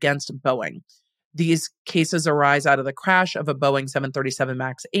actions against Boeing. These cases arise out of the crash of a Boeing 737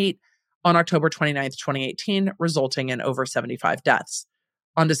 MAX 8 on October 29, 2018, resulting in over 75 deaths.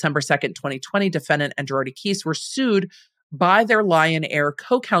 On December 2nd, 2020, defendant and Girardi Keith's were sued by their Lion Air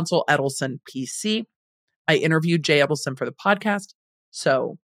co-counsel Edelson PC. I interviewed Jay Edelson for the podcast,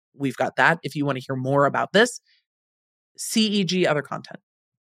 so we've got that. If you want to hear more about this, CEG other content.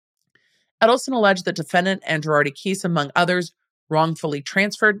 Edelson alleged that defendant and Girardi Keith's, among others, wrongfully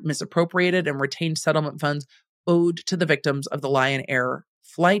transferred, misappropriated, and retained settlement funds owed to the victims of the Lion Air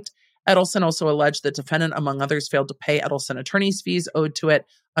flight. Edelson also alleged that defendant, among others, failed to pay Edelson attorney's fees owed to it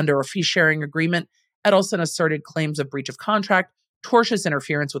under a fee-sharing agreement. Edelson asserted claims of breach of contract, tortious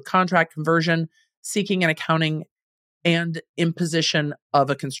interference with contract conversion, seeking an accounting and imposition of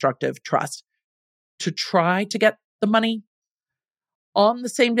a constructive trust to try to get the money. On the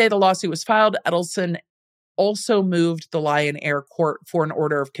same day the lawsuit was filed, Edelson also moved the Lion Air court for an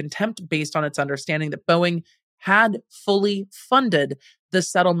order of contempt based on its understanding that Boeing had fully funded the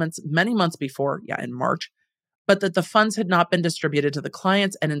settlements many months before, in March, but that the funds had not been distributed to the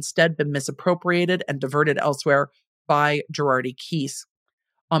clients and instead been misappropriated and diverted elsewhere by Girardi Keith's.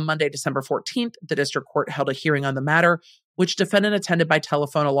 On Monday, December 14th, the district court held a hearing on the matter, which defendant attended by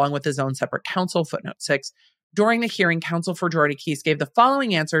telephone along with his own separate counsel, footnote 6. During the hearing, counsel for Girardi Keith's gave the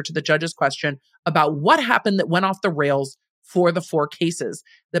following answer to the judge's question about what happened that went off the rails for the 4 cases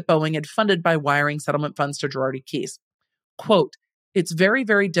that Boeing had funded by wiring settlement funds to Girardi Keith's. Quote, "It's very,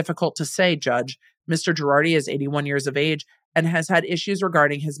 very difficult to say, Judge. Mr. Girardi is 81 years of age and has had issues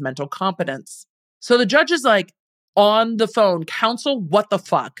regarding his mental competence." So the judge is like on the phone, counsel, what the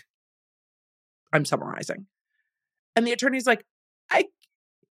fuck? I'm summarizing. And the attorney's like,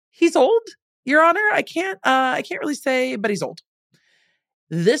 he's old, Your Honor. I can't really say, but he's old.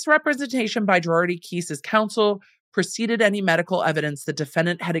 This representation by Girardi Keith's counsel preceded any medical evidence the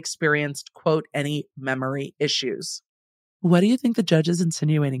defendant had experienced, quote, any memory issues. What do you think the judge is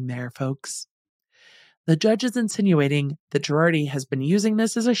insinuating there, folks? The judge is insinuating that Girardi has been using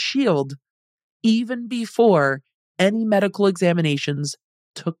this as a shield even before any medical examinations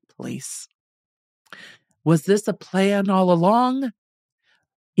took place. Was this a plan all along?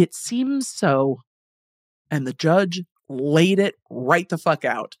 It seems so. And the judge laid it right the fuck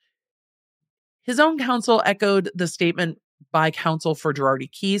out. His own counsel echoed the statement by counsel for Girardi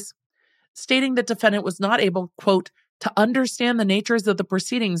Keese, stating that defendant was not able, quote, to understand the natures of the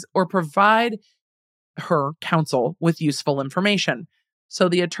proceedings or provide her counsel with useful information. So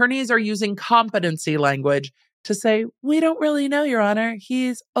the attorneys are using competency language to say, we don't really know, Your Honor.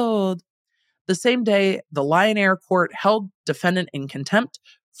 He's old. The same day, the Lion Air court held defendant in contempt,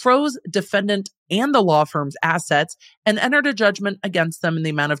 froze defendant and the law firm's assets, and entered a judgment against them in the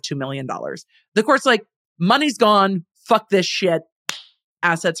amount of $2 million. The court's like, money's gone. Fuck this shit.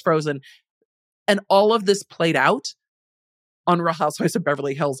 Assets frozen. And all of this played out on Real Housewives of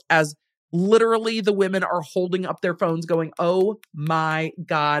Beverly Hills as literally the women are holding up their phones going, oh my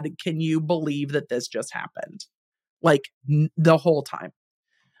God, can you believe that this just happened? Like the whole time.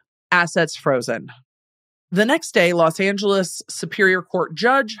 Assets frozen. The next day, Los Angeles Superior Court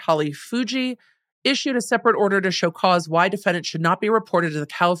Judge Holly Fuji issued a separate order to show cause why defendant should not be reported to the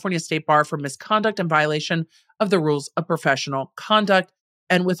California State Bar for misconduct and violation of the rules of professional conduct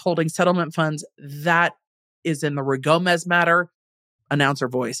and withholding settlement funds. That is in the Rigomez matter. Announcer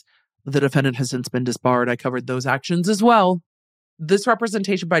voice. The defendant has since been disbarred. I covered those actions as well. This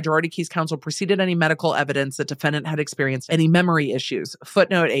representation by Girardi Keese counsel preceded any medical evidence that defendant had experienced any memory issues.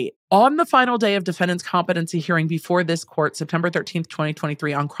 Footnote 8. On the final day of defendant's competency hearing before this court, September 13th,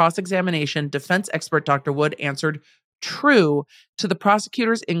 2023, on cross-examination, defense expert Dr. Wood answered true to the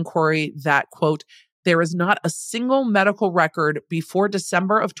prosecutor's inquiry that, quote, there is not a single medical record before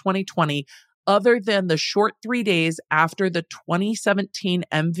December of 2020 other than the short 3 days after the 2017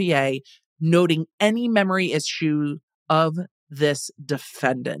 MVA noting any memory issue of this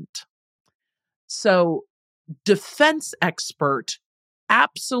defendant. So, defense expert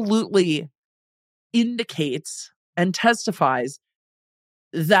absolutely indicates and testifies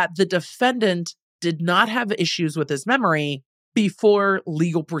that the defendant did not have issues with his memory before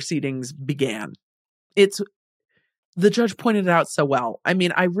legal proceedings began. The judge pointed it out so well. I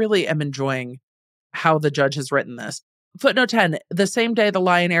mean, I really am enjoying how the judge has written this. Footnote 10, the same day the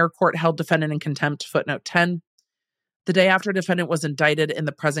Lion Air court held defendant in contempt. Footnote 10, the day after defendant was indicted in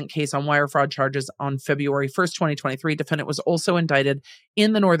the present case on wire fraud charges on February 1st, 2023, defendant was also indicted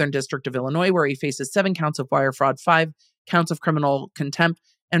in the Northern District of Illinois, where he faces 7 counts of wire fraud, 5 counts of criminal contempt,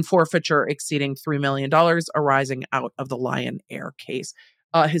 and forfeiture exceeding $3 million arising out of the Lion Air case.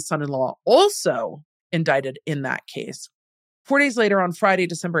 His son-in-law also indicted in that case. 4 days later, on Friday,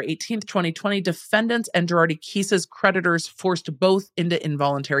 December 18th, 2020, defendants and Girardi Keese's creditors forced both into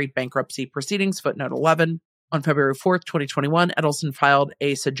involuntary bankruptcy proceedings. Footnote 11. On February 4th, 2021, Edelson filed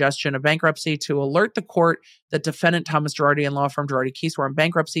a suggestion of bankruptcy to alert the court that defendant Thomas Girardi and law firm Girardi Keese were in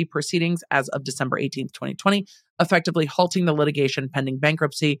bankruptcy proceedings as of December 18th, 2020, effectively halting the litigation pending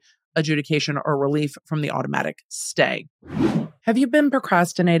bankruptcy, adjudication, or relief from the automatic stay. Have you been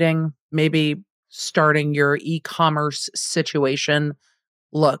procrastinating? Maybe starting your e-commerce situation?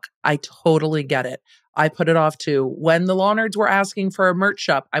 Look, I totally get it. I put it off too. When the Law Nerds were asking for a merch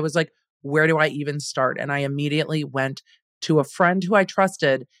shop, I was like, where do I even start? And I immediately went to a friend who I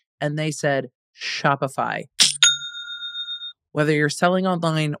trusted, and they said, Shopify. Whether you're selling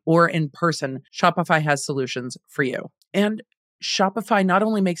online or in person, Shopify has solutions for you. And Shopify not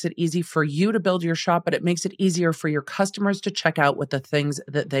only makes it easy for you to build your shop, but it makes it easier for your customers to check out with the things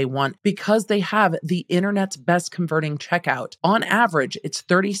that they want because they have the internet's best converting checkout. On average, it's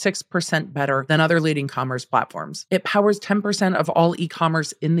 36% better than other leading commerce platforms. It powers 10% of all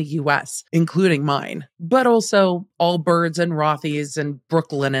e-commerce in the US, including mine, but also Allbirds and Rothy's and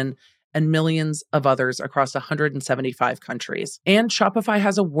Brooklinen and millions of others across 175 countries. And Shopify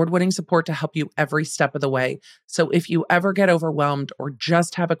has award-winning support to help you every step of the way. So if you ever get overwhelmed or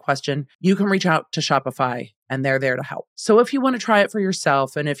just have a question, you can reach out to Shopify and they're there to help. So if you want to try it for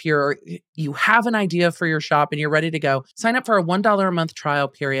yourself, and if you have an idea for your shop and you're ready to go, sign up for a $1 a month trial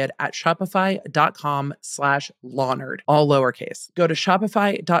period at shopify.com/lawnerd, all lowercase. Go to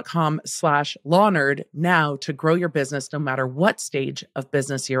shopify.com/lawnerd now to grow your business no matter what stage of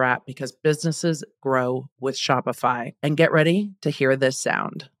business you're at, because businesses grow with Shopify. And get ready to hear this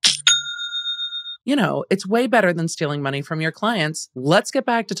sound. You know, it's way better than stealing money from your clients. Let's get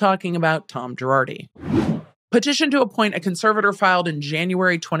back to talking about Tom Girardi. Petition to appoint a conservator filed in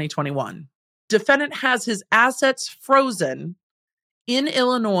January 2021. Defendant has his assets frozen in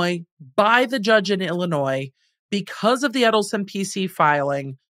Illinois by the judge in Illinois because of the Edelson PC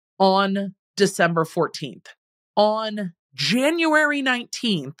filing on December 14th. On January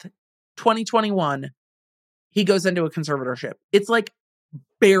 19th, 2021, he goes into a conservatorship. It's like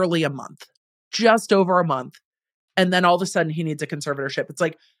barely a month, just over a month. And then all of a sudden he needs a conservatorship. It's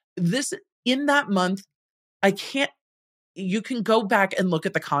like this in that month, you can go back and look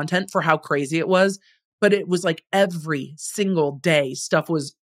at the content for how crazy it was, but it was like every single day stuff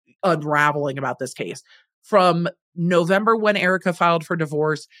was unraveling about this case. From November when Erica filed for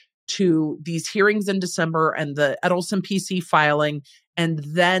divorce to these hearings in December and the Edelson PC filing, and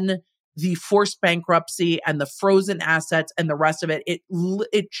then the forced bankruptcy and the frozen assets and the rest of it,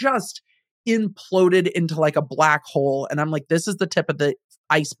 it just imploded into like a black hole. And I'm like, this is the tip of the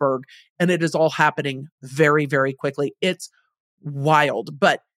iceberg, and it is all happening very, very quickly. It's wild.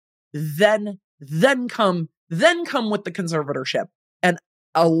 But then come with the conservatorship. And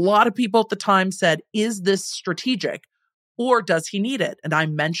a lot of people at the time said, is this strategic or does he need it? And I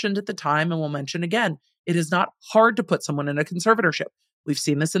mentioned at the time, and will mention again, it is not hard to put someone in a conservatorship. We've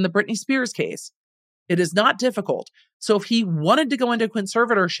seen this in the Britney Spears case. It is not difficult. So if he wanted to go into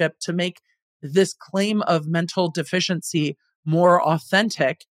conservatorship to make this claim of mental deficiency more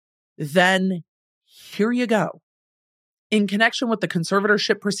authentic, then here you go. In connection with the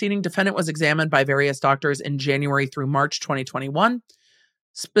conservatorship proceeding, defendant was examined by various doctors in January through March 2021.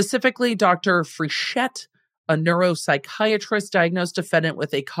 Specifically, Dr. Frichette, a neuropsychiatrist, diagnosed defendant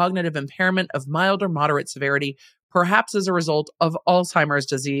with a cognitive impairment of mild or moderate severity, perhaps as a result of Alzheimer's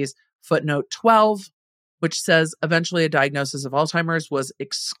disease. Footnote 12, which says eventually a diagnosis of Alzheimer's was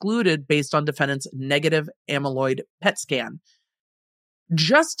excluded based on defendant's negative amyloid PET scan.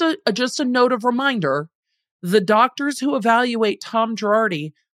 Just a note of reminder, the doctors who evaluate Tom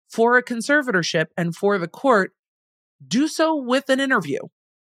Girardi for a conservatorship and for the court do so with an interview.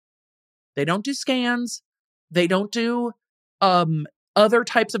 They don't do scans. They don't do other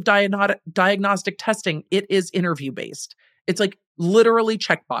types of diagnostic testing. It is interview-based. It's like literally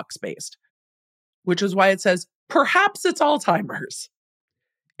checkbox-based, which is why it says, perhaps it's Alzheimer's.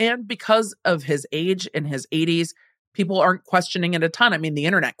 And because of his age in his 80s, people aren't questioning it a ton. I mean, the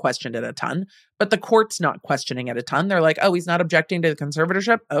internet questioned it a ton, but the court's not questioning it a ton. They're like, oh, he's not objecting to the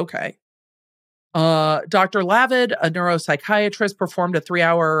conservatorship? Okay. Dr. Lavid, a neuropsychiatrist, performed a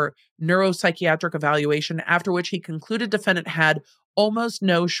 3-hour neuropsychiatric evaluation, after which he concluded defendant had almost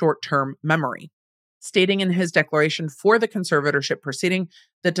no short-term memory, stating in his declaration for the conservatorship proceeding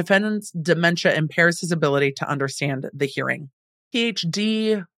that defendant's dementia impairs his ability to understand the hearing.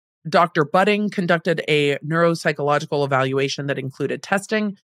 PhD Dr. Budding conducted a neuropsychological evaluation that included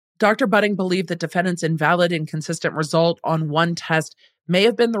testing. Dr. Budding believed that defendant's invalid and inconsistent result on one test may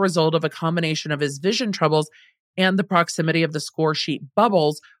have been the result of a combination of his vision troubles and the proximity of the score sheet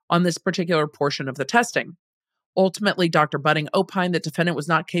bubbles on this particular portion of the testing. Ultimately, Dr. Budding opined that defendant was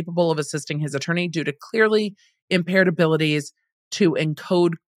not capable of assisting his attorney due to clearly impaired abilities to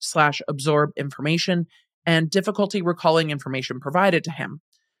encode/absorb information and difficulty recalling information provided to him.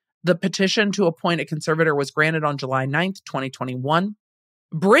 The petition to appoint a conservator was granted on July 9th, 2021.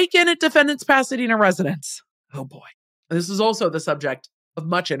 Break-in at defendant's Pasadena residence. Oh boy. This is also the subject of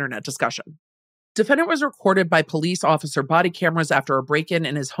much internet discussion. Defendant was recorded by police officer body cameras after a break-in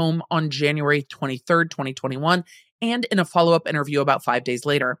in his home on January 23rd, 2021, and in a follow-up interview about 5 days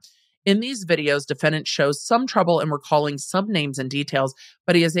later. In these videos, defendant shows some trouble in recalling some names and details,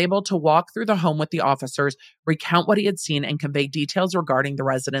 but he is able to walk through the home with the officers, recount what he had seen, and convey details regarding the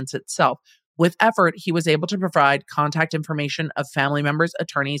residence itself. With effort, he was able to provide contact information of family members,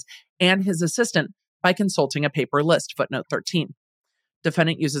 attorneys, and his assistant by consulting a paper list. Footnote 13.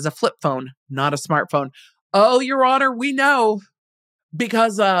 Defendant uses a flip phone, not a smartphone. Oh, Your Honor, we know.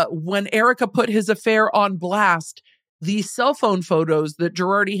 Because when Erica put his affair on blast, the cell phone photos that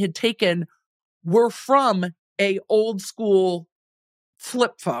Girardi had taken were from a old school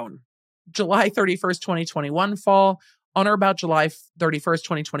flip phone. July 31st, 2021 fall. On or about July 31st,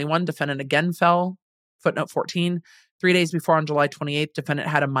 2021, defendant again fell. Footnote 14. 3 days before, on July 28th, defendant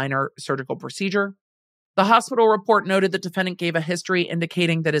had a minor surgical procedure. The hospital report noted that defendant gave a history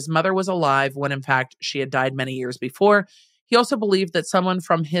indicating that his mother was alive when in fact she had died many years before. He also believed that someone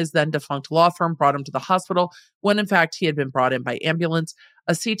from his then defunct law firm brought him to the hospital when in fact he had been brought in by ambulance.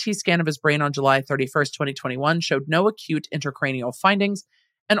 A CT scan of his brain on July 31st, 2021 showed no acute intracranial findings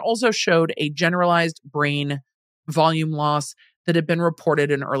and also showed a generalized brain volume loss that had been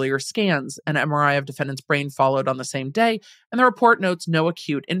reported in earlier scans. An MRI of defendant's brain followed on the same day, and the report notes no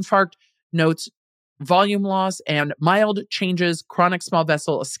acute infarct, notes volume loss, and mild changes, chronic small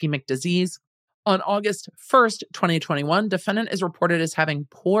vessel ischemic disease. On August 1st, 2021, defendant is reported as having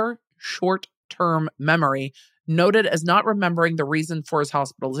poor short-term memory, noted as not remembering the reason for his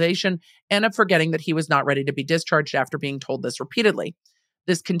hospitalization, and of forgetting that he was not ready to be discharged after being told this repeatedly.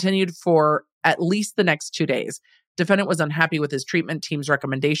 This continued for at least the next 2 days. Defendant was unhappy with his treatment team's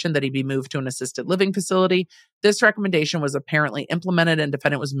recommendation that he be moved to an assisted living facility. This recommendation was apparently implemented, and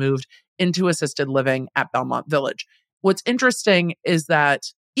defendant was moved into assisted living at Belmont Village. What's interesting is that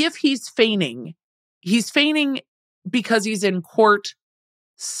if he's feigning because he's in court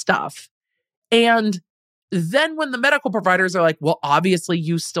stuff. And then when the medical providers are like, well, obviously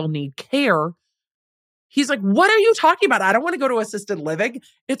you still need care, he's like, what are you talking about? I don't want to go to assisted living.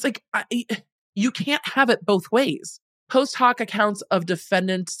 It's like, you can't have it both ways. Post hoc accounts of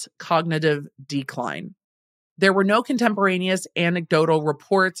defendant's cognitive decline. There were no contemporaneous anecdotal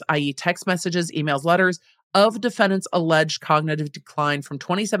reports, i.e. text messages, emails, letters, of defendant's alleged cognitive decline from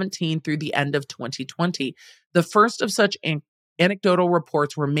 2017 through the end of 2020. The first of such anecdotal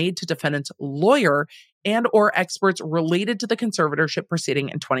reports were made to defendant's lawyer and or experts related to the conservatorship proceeding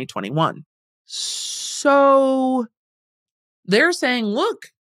in 2021. So they're saying, look,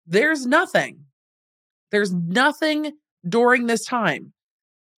 there's nothing. There's nothing during this time.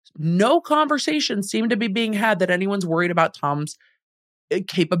 No conversation seemed to be being had that anyone's worried about Tom's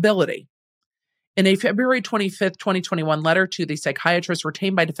capability. In a February 25th, 2021 letter to the psychiatrist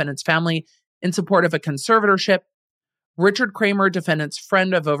retained by defendant's family in support of a conservatorship, Richard Kramer, defendant's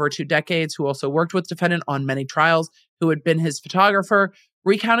friend of over 2 decades, who also worked with defendant on many trials, who had been his photographer,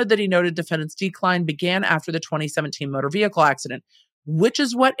 recounted that he noted defendant's decline began after the 2017 motor vehicle accident, which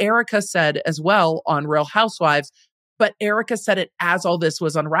is what Erica said as well on Real Housewives. But Erica said it as all this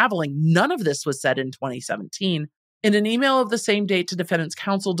was unraveling. None of this was said in 2017. In an email of the same date to defendant's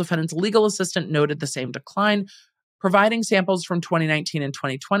counsel, defendant's legal assistant noted the same decline, providing samples from 2019 and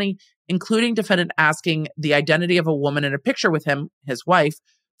 2020, including defendant asking the identity of a woman in a picture with him, his wife,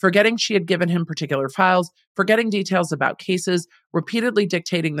 forgetting she had given him particular files, forgetting details about cases, repeatedly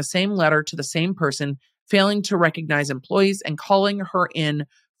dictating the same letter to the same person, failing to recognize employees, and calling her in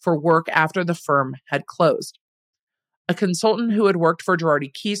for work after the firm had closed. A consultant who had worked for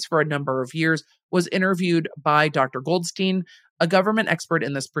Girardi for a number of years was interviewed by Dr. Goldstein, a government expert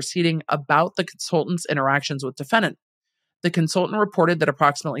in this proceeding, about the consultant's interactions with defendant. The consultant reported that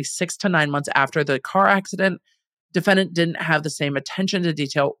approximately 6 to 9 months after the car accident, defendant didn't have the same attention to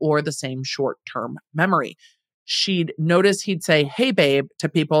detail or the same short-term memory. She'd notice he'd say, "Hey, babe," to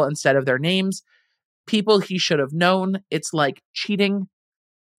people instead of their names, people he should have known. It's like cheating,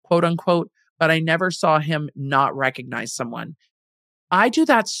 quote unquote, but I never saw him not recognize someone. I do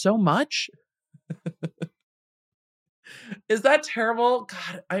that so much. Is that terrible?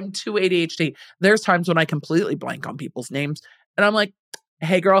 God, I'm too ADHD. There's times when I completely blank on people's names and I'm like,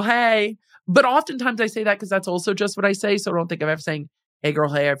 hey girl, hey. But oftentimes I say that because that's also just what I say. So don't think of ever saying, hey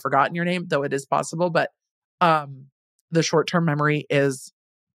girl, hey, I've forgotten your name, though it is possible. But the short-term memory is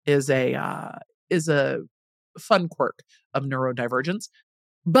a fun quirk of neurodivergence.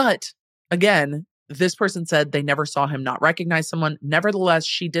 But again, this person said they never saw him not recognize someone. Nevertheless,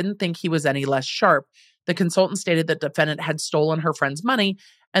 she didn't think he was any less sharp. The consultant stated that defendant had stolen her friend's money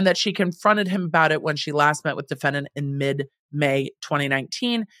and that she confronted him about it when she last met with defendant in mid-May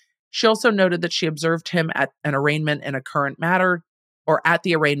 2019. She also noted that she observed him at an arraignment in a current matter, or at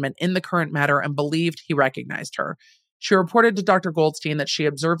the arraignment in the current matter, and believed he recognized her. She reported to Dr. Goldstein that she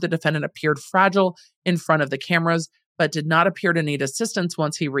observed the defendant appeared fragile in front of the cameras, but did not appear to need assistance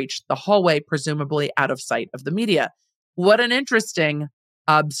once he reached the hallway, presumably out of sight of the media. What an interesting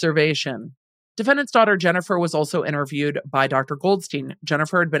observation. Defendant's daughter, Jennifer, was also interviewed by Dr. Goldstein.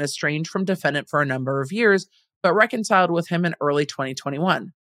 Jennifer had been estranged from defendant for a number of years, but reconciled with him in early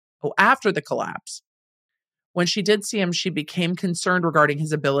 2021. After the collapse. When she did see him, she became concerned regarding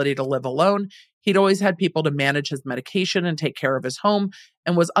his ability to live alone. He'd always had people to manage his medication and take care of his home,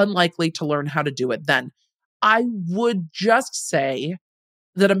 and was unlikely to learn how to do it then. I would just say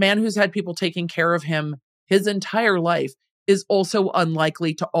that a man who's had people taking care of him his entire life is also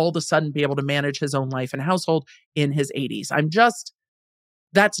unlikely to all of a sudden be able to manage his own life and household in his 80s.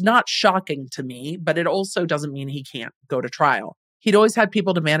 That's not shocking to me, but it also doesn't mean he can't go to trial. He'd always had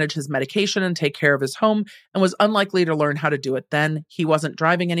people to manage his medication and take care of his home, and was unlikely to learn how to do it then. He wasn't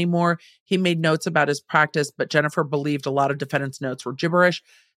driving anymore. He made notes about his practice, but Jennifer believed a lot of defendant's notes were gibberish.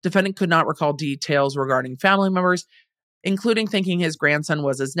 Defendant could not recall details regarding family members, including thinking his grandson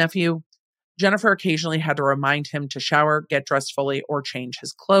was his nephew. Jennifer occasionally had to remind him to shower, get dressed fully, or change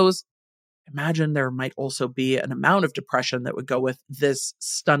his clothes. Imagine there might also be an amount of depression that would go with this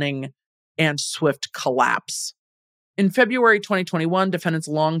stunning and swift collapse. In February 2021, defendant's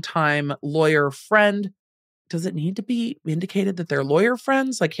longtime lawyer friend, does it need to be indicated that they're lawyer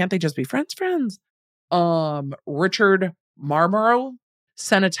friends? Like, can't they just be friends? Richard Marmoro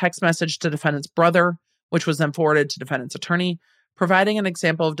sent a text message to defendant's brother, which was then forwarded to defendant's attorney, providing an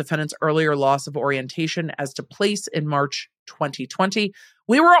example of defendant's earlier loss of orientation as to place in March 2020.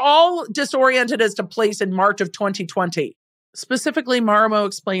 We were all disoriented as to place in March of 2020. Specifically, Marimo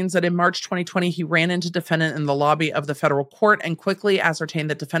explains that in March 2020, he ran into defendant in the lobby of the federal court and quickly ascertained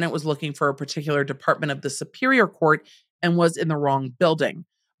that defendant was looking for a particular department of the Superior Court and was in the wrong building.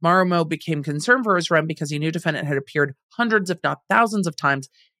 Marimo became concerned for his friend because he knew defendant had appeared hundreds, if not thousands of times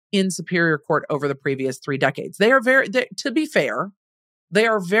in Superior Court over the previous 3 decades. To be fair, they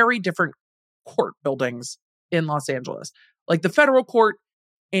are very different court buildings in Los Angeles. Like the federal court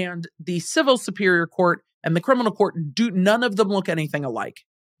and the civil Superior Court and the criminal court, none of them look anything alike.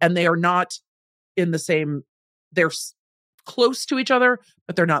 And they are not in the same, they're close to each other,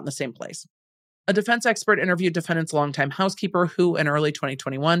 but they're not in the same place. A defense expert interviewed defendant's longtime housekeeper, who in early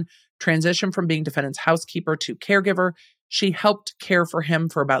 2021 transitioned from being defendant's housekeeper to caregiver. She helped care for him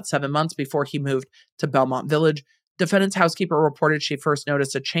for about 7 months before he moved to Belmont Village. Defendant's housekeeper reported she first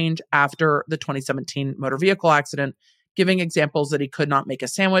noticed a change after the 2017 motor vehicle accident, giving examples that he could not make a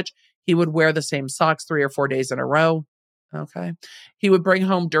sandwich. He would wear the same socks 3 or 4 days in a row. Okay. He would bring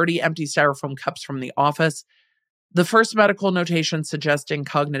home dirty, empty styrofoam cups from the office. The first medical notation suggesting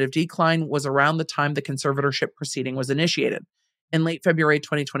cognitive decline was around the time the conservatorship proceeding was initiated. In late February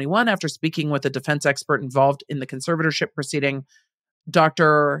 2021, after speaking with a defense expert involved in the conservatorship proceeding,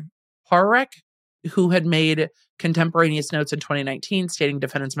 Dr. Parek, who had made contemporaneous notes in 2019 stating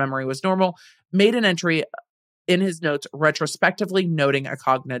defendant's memory was normal, made an entry in his notes retrospectively noting a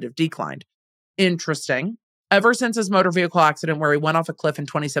cognitive decline. Interesting. Ever since his motor vehicle accident where he went off a cliff in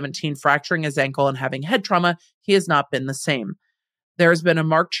 2017, fracturing his ankle and having head trauma, he has not been the same. There has been a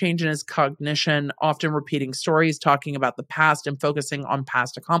marked change in his cognition, often repeating stories, talking about the past and focusing on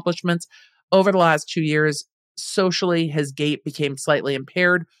past accomplishments. Over the last 2 years, socially, his gait became slightly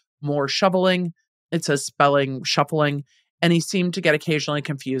impaired, more shoveling. It says spelling, shuffling, and he seemed to get occasionally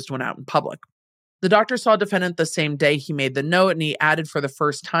confused when out in public. The doctor saw defendant the same day he made the note, and he added for the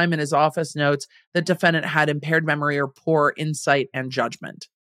first time in his office notes that defendant had impaired memory or poor insight and judgment.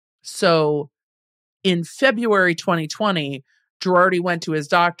 So in February 2020, Girardi went to his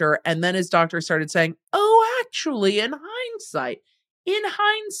doctor, and then his doctor started saying, oh, actually, in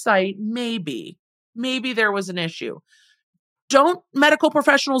hindsight, maybe there was an issue. Don't medical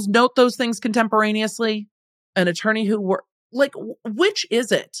professionals note those things contemporaneously? An attorney who were like, which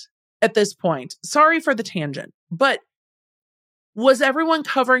is it? At this point, sorry for the tangent, but was everyone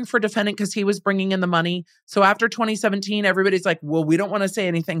covering for defendant because he was bringing in the money? So after 2017, everybody's like, well, we don't want to say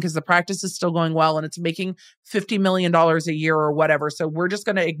anything because the practice is still going well and it's making $50 million a year or whatever. So we're just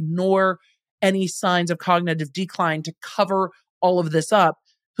going to ignore any signs of cognitive decline to cover all of this up.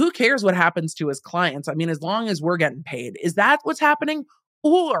 Who cares what happens to his clients? I mean, as long as we're getting paid. Is that what's happening?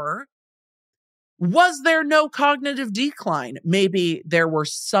 Or was there no cognitive decline? Maybe there were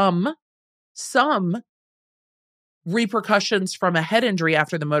some repercussions from a head injury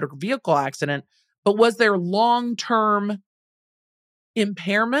after the motor vehicle accident, but was there long-term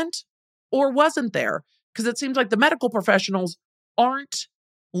impairment or wasn't there? Because it seems like the medical professionals aren't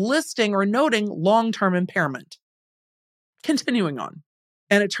listing or noting long-term impairment. Continuing on.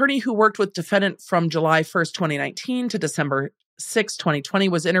 An attorney who worked with defendant from July 1st, 2019 to December 6, 2020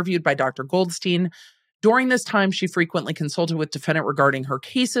 was interviewed by Dr. Goldstein. During this time, she frequently consulted with defendant regarding her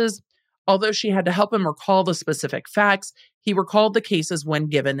cases. Although she had to help him recall the specific facts, he recalled the cases when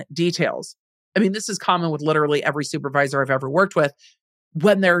given details. I mean, this is common with literally every supervisor I've ever worked with.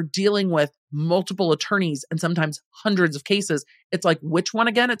 When they're dealing with multiple attorneys and sometimes hundreds of cases, it's like, which one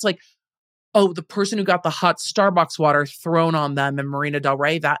again? It's like, oh, the person who got the hot Starbucks water thrown on them in Marina Del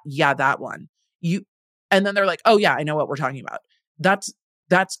Rey, that one. And then they're like, oh yeah, I know what we're talking about.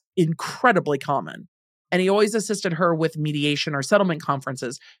 That's incredibly common. And he always assisted her with mediation or settlement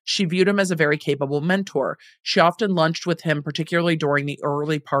conferences. She viewed him as a very capable mentor. She often lunched with him, particularly during the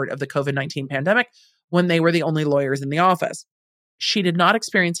early part of the COVID-19 pandemic, when they were the only lawyers in the office. She did not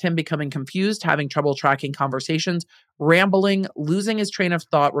experience him becoming confused, having trouble tracking conversations, rambling, losing his train of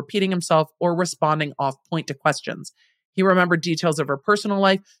thought, repeating himself, or responding off point to questions. He remembered details of her personal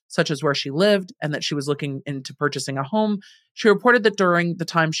life, such as where she lived and that she was looking into purchasing a home. She reported that during the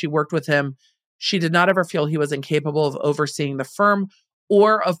time she worked with him, she did not ever feel he was incapable of overseeing the firm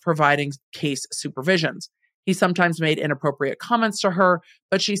or of providing case supervisions. He sometimes made inappropriate comments to her,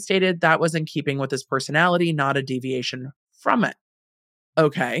 but she stated that was in keeping with his personality, not a deviation from it.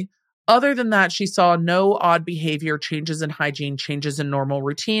 Okay. Other than that, she saw no odd behavior, changes in hygiene, changes in normal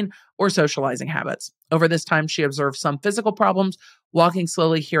routine, or socializing habits. Over this time, she observed some physical problems, walking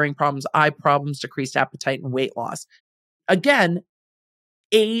slowly, hearing problems, eye problems, decreased appetite, and weight loss. Again,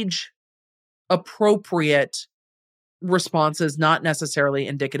 age appropriate responses, not necessarily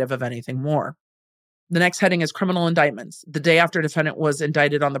indicative of anything more. The next heading is criminal indictments. The day after defendant was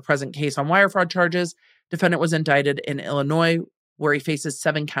indicted on the present case on wire fraud charges, defendant was indicted in Illinois, where he faces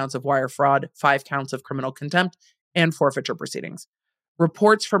 7 counts of wire fraud, 5 counts of criminal contempt, and forfeiture proceedings.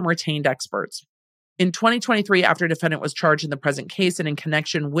 Reports from retained experts. In 2023, after defendant was charged in the present case and in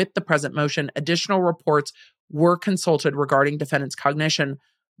connection with the present motion, additional reports were consulted regarding defendant's cognition.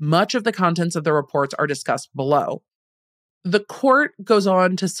 Much of the contents of the reports are discussed below. The court goes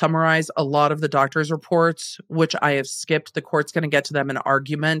on to summarize a lot of the doctor's reports, which I have skipped. The court's going to get to them in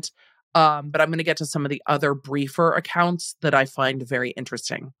argument, but I'm going to get to some of the other briefer accounts that I find very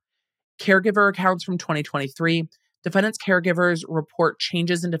interesting. Caregiver accounts from 2023. Defendant's caregivers report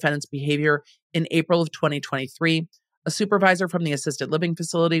changes in defendant's behavior in April of 2023. A supervisor from the assisted living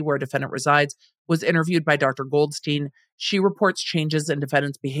facility where defendant resides was interviewed by Dr. Goldstein. She reports changes in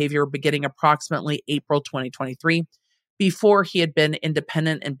defendant's behavior beginning approximately April 2023. Before, he had been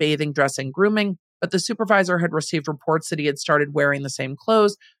independent in bathing, dressing, grooming, but the supervisor had received reports that he had started wearing the same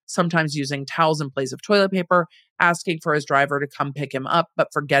clothes, sometimes using towels in place of toilet paper, asking for his driver to come pick him up,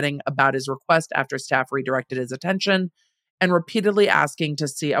 but forgetting about his request after staff redirected his attention, and repeatedly asking to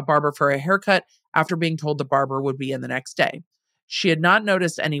see a barber for a haircut after being told the barber would be in the next day. She had not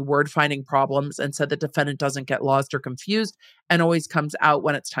noticed any word-finding problems and said the defendant doesn't get lost or confused and always comes out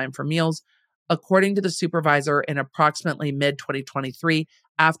when it's time for meals. According to the supervisor, in approximately mid-2023,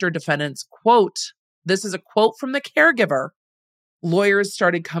 after defendant's quote, this is a quote from the caregiver, lawyers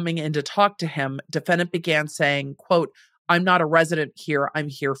started coming in to talk to him. Defendant began saying, quote, I'm not a resident here, I'm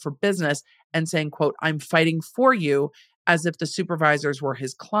here for business, and saying, quote, I'm fighting for you, as if the supervisors were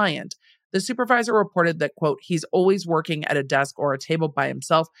his client. The supervisor reported that, quote, he's always working at a desk or a table by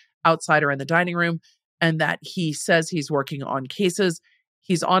himself, outside or in the dining room, and that he says he's working on cases.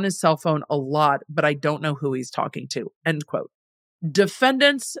 He's on his cell phone a lot, but I don't know who he's talking to, end quote.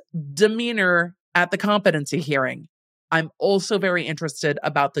 Defendant's demeanor at the competency hearing. I'm also very interested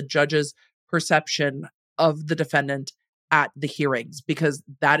about the judge's perception of the defendant at the hearings, because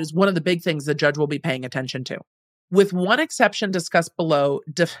that is one of the big things the judge will be paying attention to. With one exception discussed below,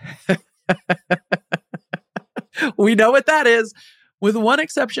 we know what that is. With one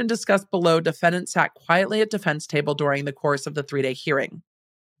exception discussed below, defendant sat quietly at defense table during the course of the 3-day hearing.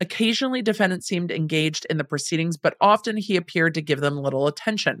 Occasionally, defendant seemed engaged in the proceedings, but often he appeared to give them little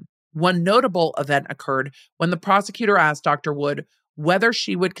attention. One notable event occurred when the prosecutor asked Dr. Wood whether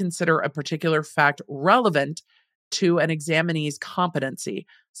she would consider a particular fact relevant to an examinee's competency.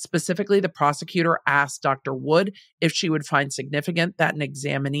 Specifically, the prosecutor asked Dr. Wood if she would find significant that an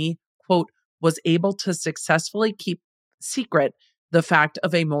examinee, quote, was able to successfully keep secret the fact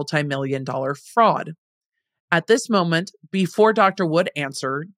of a multi-million-dollar fraud. At this moment, before Dr. Wood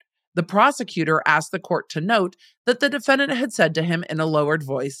answered, the prosecutor asked the court to note that the defendant had said to him in a lowered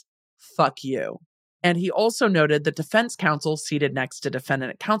voice, fuck you. And he also noted that defense counsel seated next to defendant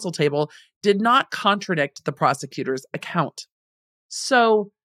at counsel table did not contradict the prosecutor's account.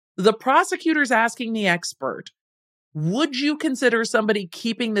 So the prosecutor's asking the expert, would you consider somebody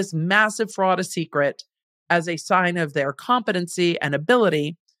keeping this massive fraud a secret as a sign of their competency and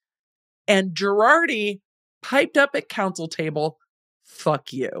ability? And Girardi piped up at counsel table,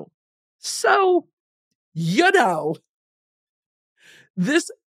 fuck you. So,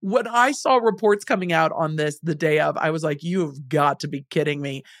 when I saw reports coming out on this the day of, I was like, you have got to be kidding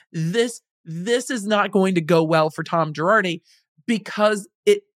me. This is not going to go well for Tom Girardi, because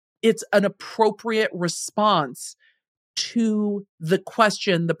it's an appropriate response to the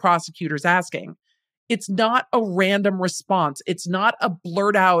question the prosecutor's asking. It's not a random response. It's not a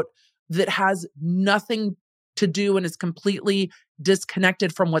blurt out that has nothing to do and is completely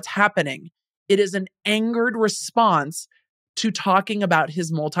disconnected from what's happening. It is an angered response to talking about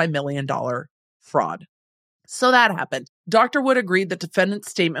his multi-million-dollar fraud. So that happened. Dr. Wood agreed that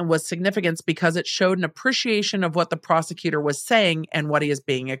defendant's statement was significant because it showed an appreciation of what the prosecutor was saying and what he is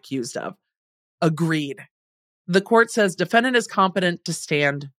being accused of. Agreed. The court says defendant is competent to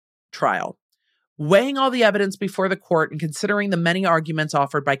stand trial. Weighing all the evidence before the court and considering the many arguments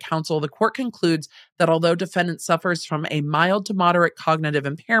offered by counsel, the court concludes that although defendant suffers from a mild to moderate cognitive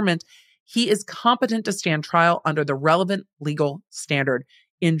impairment, he is competent to stand trial under the relevant legal standard.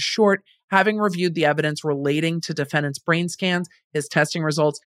 In short, having reviewed the evidence relating to defendant's brain scans, his testing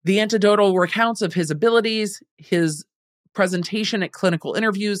results, the anecdotal recounts of his abilities, his presentation at clinical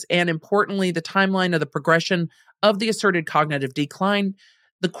interviews, and importantly, the timeline of the progression of the asserted cognitive decline,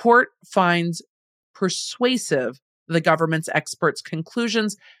 the court finds persuasive the government's experts'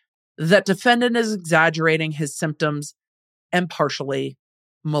 conclusions that defendant is exaggerating his symptoms and partially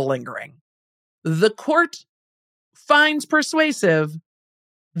malingering. The court finds persuasive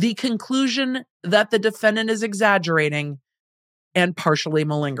the conclusion that the defendant is exaggerating and partially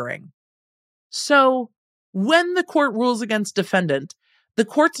malingering. So when the court rules against defendant, the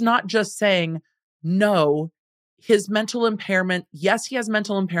court's not just saying, no, his mental impairment, yes, he has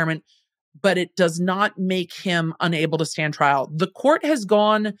mental impairment, but it does not make him unable to stand trial. The court has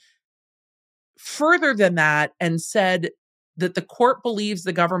gone further than that and said that the court believes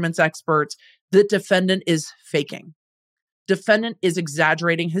the government's experts that defendant is faking. Defendant is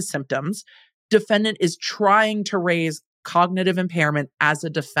exaggerating his symptoms. Defendant is trying to raise cognitive impairment as a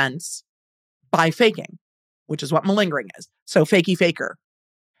defense by faking, which is what malingering is. So fakey faker.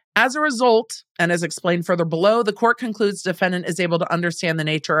 As a result, and as explained further below, the court concludes defendant is able to understand the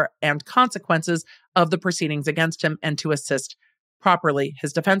nature and consequences of the proceedings against him and to assist properly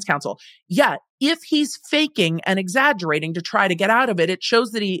his defense counsel. Yet, if he's faking and exaggerating to try to get out of it, it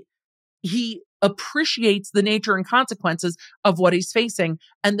shows that he appreciates the nature and consequences of what he's facing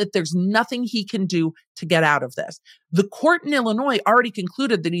and that there's nothing he can do to get out of this. The court in Illinois already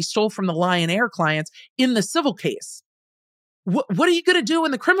concluded that he stole from the Lion Air clients in the civil case. What are you going to do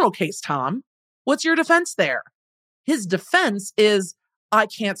in the criminal case, Tom? What's your defense there? His defense is, I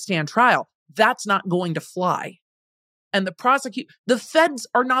can't stand trial. That's not going to fly. And the feds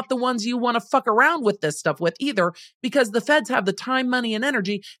are not the ones you want to fuck around with this stuff with either, because the feds have the time, money, and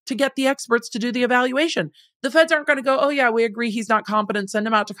energy to get the experts to do the evaluation. The feds aren't going to go, oh yeah, we agree he's not competent, send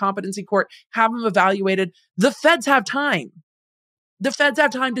him out to competency court, have him evaluated. The feds have time. The feds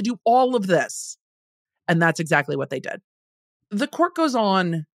have time to do all of this. And that's exactly what they did. The court goes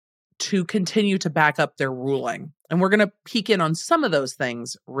on to continue to back up their ruling. And we're going to peek in on some of those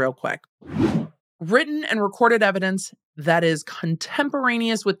things real quick. Written and recorded evidence that is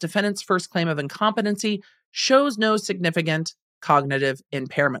contemporaneous with defendant's first claim of incompetency shows no significant cognitive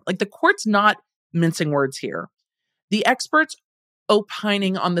impairment. Like, the court's not mincing words here. The experts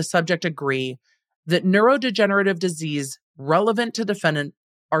opining on the subject agree that neurodegenerative disease relevant to defendant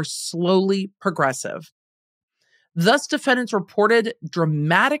are slowly progressive. Thus, defendant's reported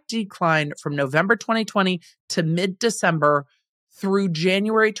dramatic decline from November 2020 to mid-December through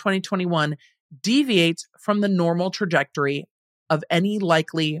January 2021 deviates from the normal trajectory of any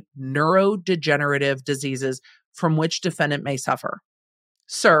likely neurodegenerative diseases from which defendant may suffer.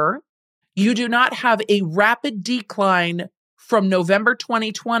 Sir, you do not have a rapid decline from November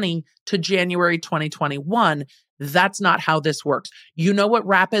 2020 to January 2021. That's not how this works. You know what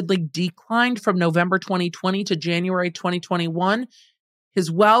rapidly declined from November 2020 to January 2021?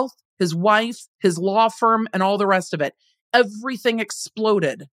 His wealth, his wife, his law firm, and all the rest of it. Everything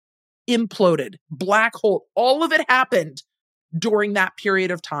exploded, imploded, black hole. All of it happened during that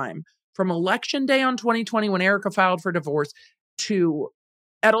period of time. From Election Day on 2020, when Erica filed for divorce, to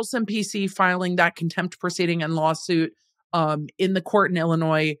Edelson PC filing that contempt proceeding and lawsuit in the court in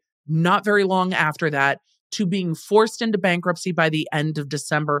Illinois not very long after that, to being forced into bankruptcy by the end of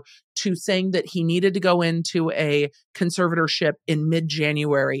December, to saying that he needed to go into a conservatorship in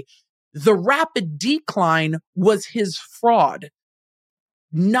mid-January. The rapid decline was his fraud,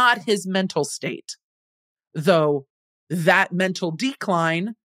 not his mental state. Though that mental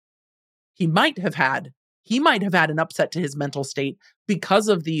decline, he might have had an upset to his mental state because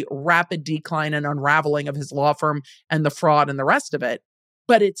of the rapid decline and unraveling of his law firm and the fraud and the rest of it.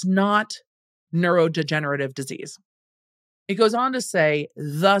 But it's not neurodegenerative disease. It goes on to say,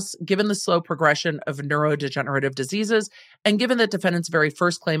 thus, given the slow progression of neurodegenerative diseases, and given that defendant's very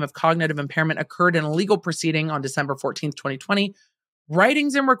first claim of cognitive impairment occurred in a legal proceeding on December 14th, 2020,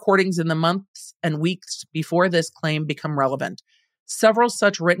 writings and recordings in the months and weeks before this claim become relevant. Several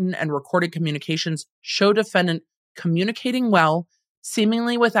such written and recorded communications show defendant communicating well,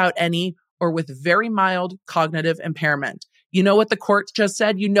 seemingly without any or with very mild cognitive impairment. You know what the court just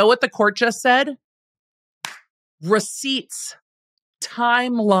said? Receipts,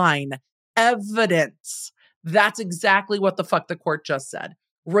 timeline, evidence. That's exactly what the fuck the court just said.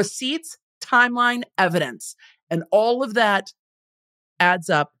 Receipts, timeline, evidence. And all of that adds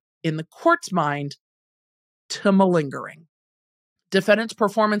up in the court's mind to malingering. Defendant's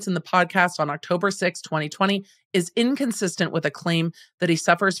performance in the podcast on October 6, 2020 is inconsistent with a claim that he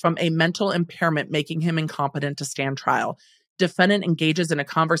suffers from a mental impairment making him incompetent to stand trial. Defendant engages in a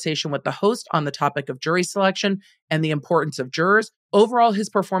conversation with the host on the topic of jury selection and the importance of jurors. Overall, his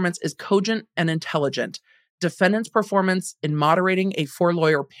performance is cogent and intelligent. Defendant's performance in moderating a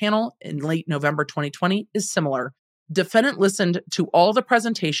 4-lawyer panel in late November 2020 is similar. Defendant listened to all the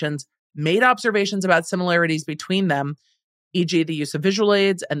presentations, made observations about similarities between them, e.g. the use of visual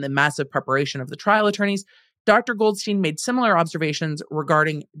aids and the massive preparation of the trial attorneys. Dr. Goldstein made similar observations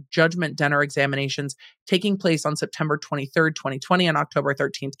regarding judgment dinner examinations taking place on September 23rd, 2020 and October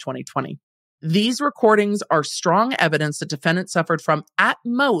 13th, 2020. These recordings are strong evidence that defendant suffered from, at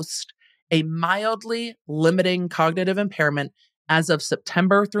most, a mildly limiting cognitive impairment as of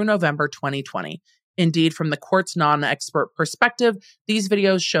September through November 2020. Indeed, from the court's non-expert perspective, these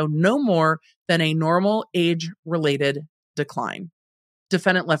videos show no more than a normal age-related decline.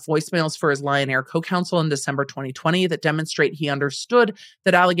 Defendant left voicemails for his Lion Air co-counsel in December 2020 that demonstrate he understood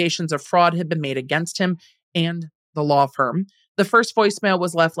that allegations of fraud had been made against him and the law firm. The first voicemail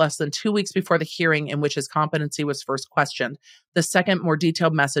was left less than 2 weeks before the hearing in which his competency was first questioned. The second, more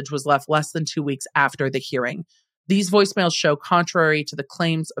detailed message was left less than 2 weeks after the hearing. These voicemails show, contrary to the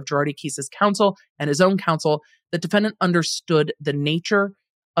claims of Girardi Keese's counsel and his own counsel, the defendant understood the nature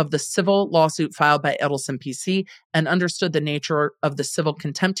of the civil lawsuit filed by Edelson PC and understood the nature of the civil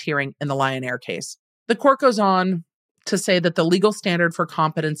contempt hearing in the Lion Air case. The court goes on to say that the legal standard for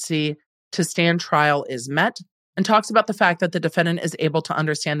competency to stand trial is met and talks about the fact that the defendant is able to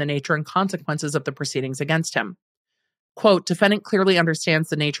understand the nature and consequences of the proceedings against him. Quote, defendant clearly understands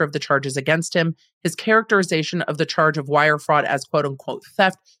the nature of the charges against him. His characterization of the charge of wire fraud as quote unquote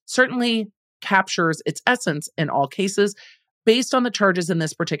theft certainly captures its essence in all cases. Based on the charges in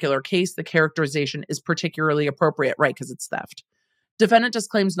this particular case, the characterization is particularly appropriate, right? Because it's theft. Defendant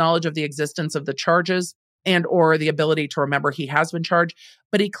disclaims knowledge of the existence of the charges and or the ability to remember he has been charged,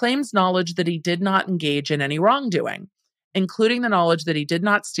 but he claims knowledge that he did not engage in any wrongdoing, including the knowledge that he did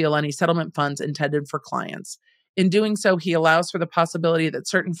not steal any settlement funds intended for clients. In doing so, he allows for the possibility that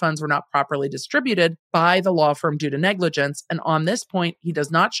certain funds were not properly distributed by the law firm due to negligence, and on this point, he does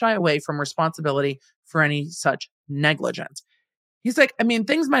not shy away from responsibility for any such negligence. He's like, I mean,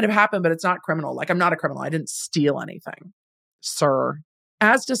 things might have happened, but it's not criminal. Like, I'm not a criminal. I didn't steal anything, sir.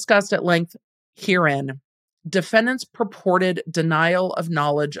 As discussed at length herein, defendant's purported denial of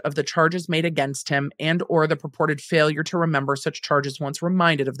knowledge of the charges made against him and or the purported failure to remember such charges once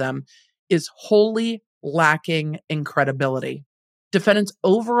reminded of them is wholly lacking in credibility. Defendant's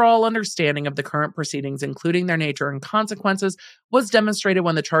overall understanding of the current proceedings, including their nature and consequences, was demonstrated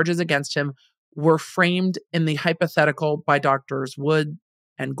when the charges against him were framed in the hypothetical by Drs. Wood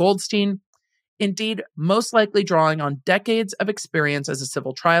and Goldstein. Indeed, most likely drawing on decades of experience as a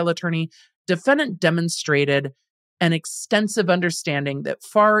civil trial attorney, defendant demonstrated an extensive understanding that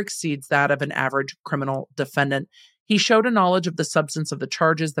far exceeds that of an average criminal defendant. He showed a knowledge of the substance of the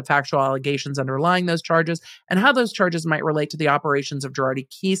charges, the factual allegations underlying those charges, and how those charges might relate to the operations of Girardi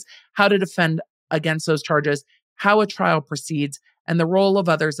Keese, how to defend against those charges, how a trial proceeds, and the role of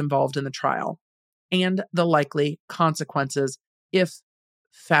others involved in the trial, and the likely consequences if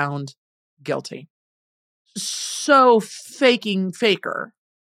found guilty. So faking faker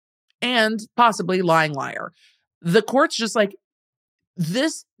and possibly lying liar. The court's just like,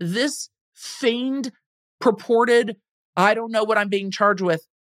 this feigned, purported, I don't know what I'm being charged with,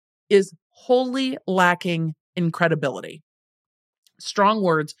 is wholly lacking in credibility. Strong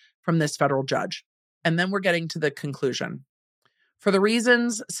words from this federal judge. And then we're getting to the conclusion. For the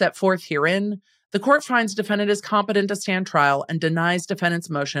reasons set forth herein, the court finds defendant is competent to stand trial and denies defendant's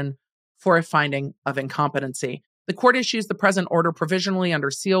motion for a finding of incompetency. The court issues the present order provisionally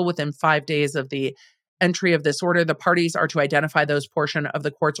under seal within 5 days of the entry of this order. The parties are to identify those portion of the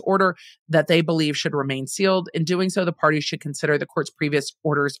court's order that they believe should remain sealed. In doing so, the parties should consider the court's previous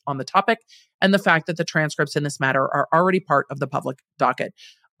orders on the topic and the fact that the transcripts in this matter are already part of the public docket.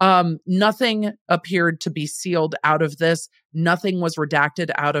 Nothing appeared to be sealed out of this. Nothing was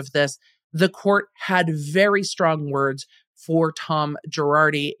redacted out of this. The court had very strong words for Tom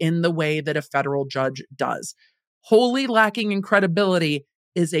Girardi in the way that a federal judge does. Wholly lacking in credibility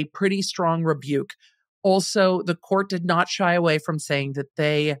is a pretty strong rebuke. Also, the court did not shy away from saying that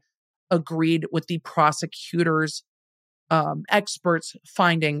they agreed with the prosecutor's experts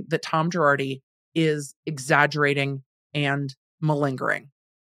finding that Tom Girardi is exaggerating and malingering.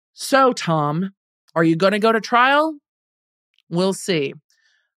 So, Tom, are you going to go to trial? We'll see.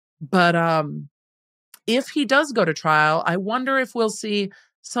 But if he does go to trial, I wonder if we'll see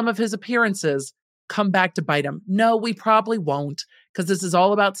some of his appearances come back to bite him. No, we probably won't, because this is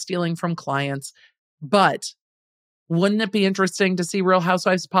all about stealing from clients. But wouldn't it be interesting to see Real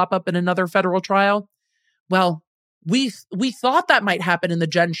Housewives pop up in another federal trial? Well, we thought that might happen in the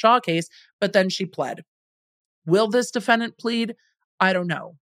Jen Shaw case, but then she pled. Will this defendant plead? I don't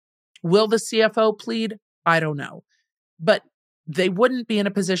know. Will the CFO plead? I don't know. But they wouldn't be in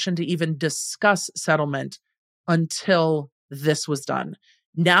a position to even discuss settlement until this was done.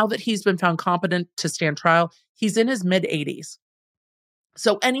 Now that he's been found competent to stand trial, he's in his mid 80s.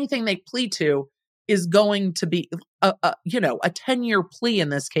 So anything they plead to is going to be, a 10-year plea in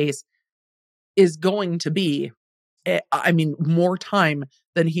this case is going to be, more time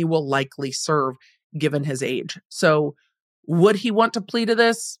than he will likely serve given his age. So would he want to plead to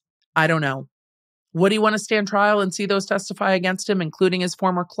this? I don't know. Would he want to stand trial and see those testify against him, including his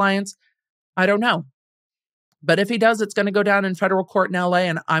former clients? I don't know. But if he does, it's going to go down in federal court in LA,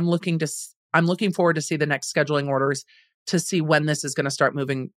 and I'm looking forward to see the next scheduling orders to see when this is going to start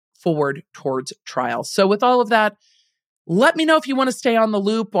moving forward towards trial. So with all of that, let me know if you want to stay on the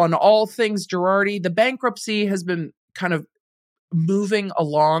loop on all things Girardi. The bankruptcy has been kind of moving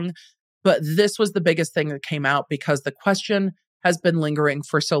along, but this was the biggest thing that came out because the question has been lingering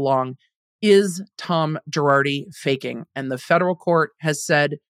for so long. Is Tom Girardi faking? And the federal court has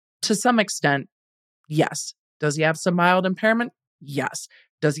said, to some extent, yes. Does he have some mild impairment? Yes.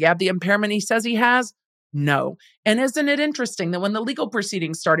 Does he have the impairment he says he has? No. And isn't it interesting that when the legal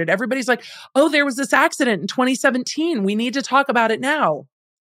proceedings started, everybody's like, oh, there was this accident in 2017. We need to talk about it now.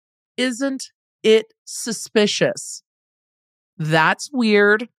 Isn't it suspicious? That's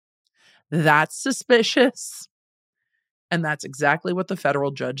weird. That's suspicious. And that's exactly what the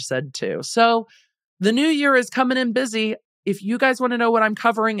federal judge said too. So the new year is coming in busy. If you guys want to know what I'm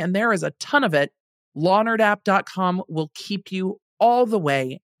covering, and there is a ton of it, lawnerd.com will keep you all the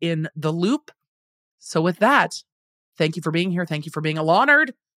way in the loop. So with that, thank you for being here. Thank you for being a Law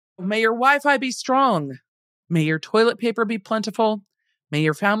Nerd. May your Wi-Fi be strong. May your toilet paper be plentiful. May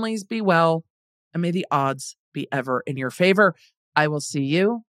your families be well. And may the odds be ever in your favor. I will see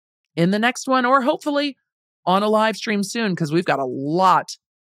you in the next one, or hopefully on a live stream soon, because we've got a lot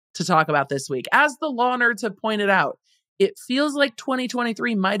to talk about this week. As the Law Nerds have pointed out, it feels like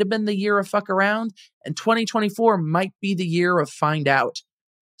 2023 might have been the year of fuck around, and 2024 might be the year of find out.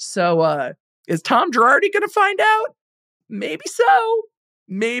 So, is Tom Girardi going to find out? Maybe so.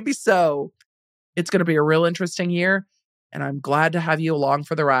 Maybe so. It's going to be a real interesting year, and I'm glad to have you along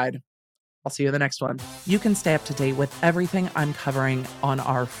for the ride. I'll see you in the next one. You can stay up to date with everything I'm covering on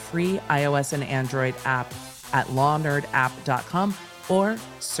our free iOS and Android app at lawnerdapp.com, or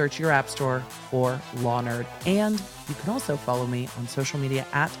search your app store for Law Nerd. And you can also follow me on social media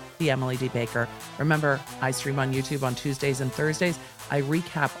at the Emily D. Baker. Remember, I stream on YouTube on Tuesdays and Thursdays. I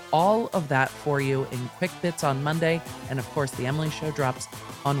recap all of that for you in quick bits on Monday. And of course, the Emily Show drops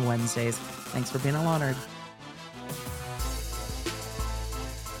on Wednesdays. Thanks for being a Law Nerd.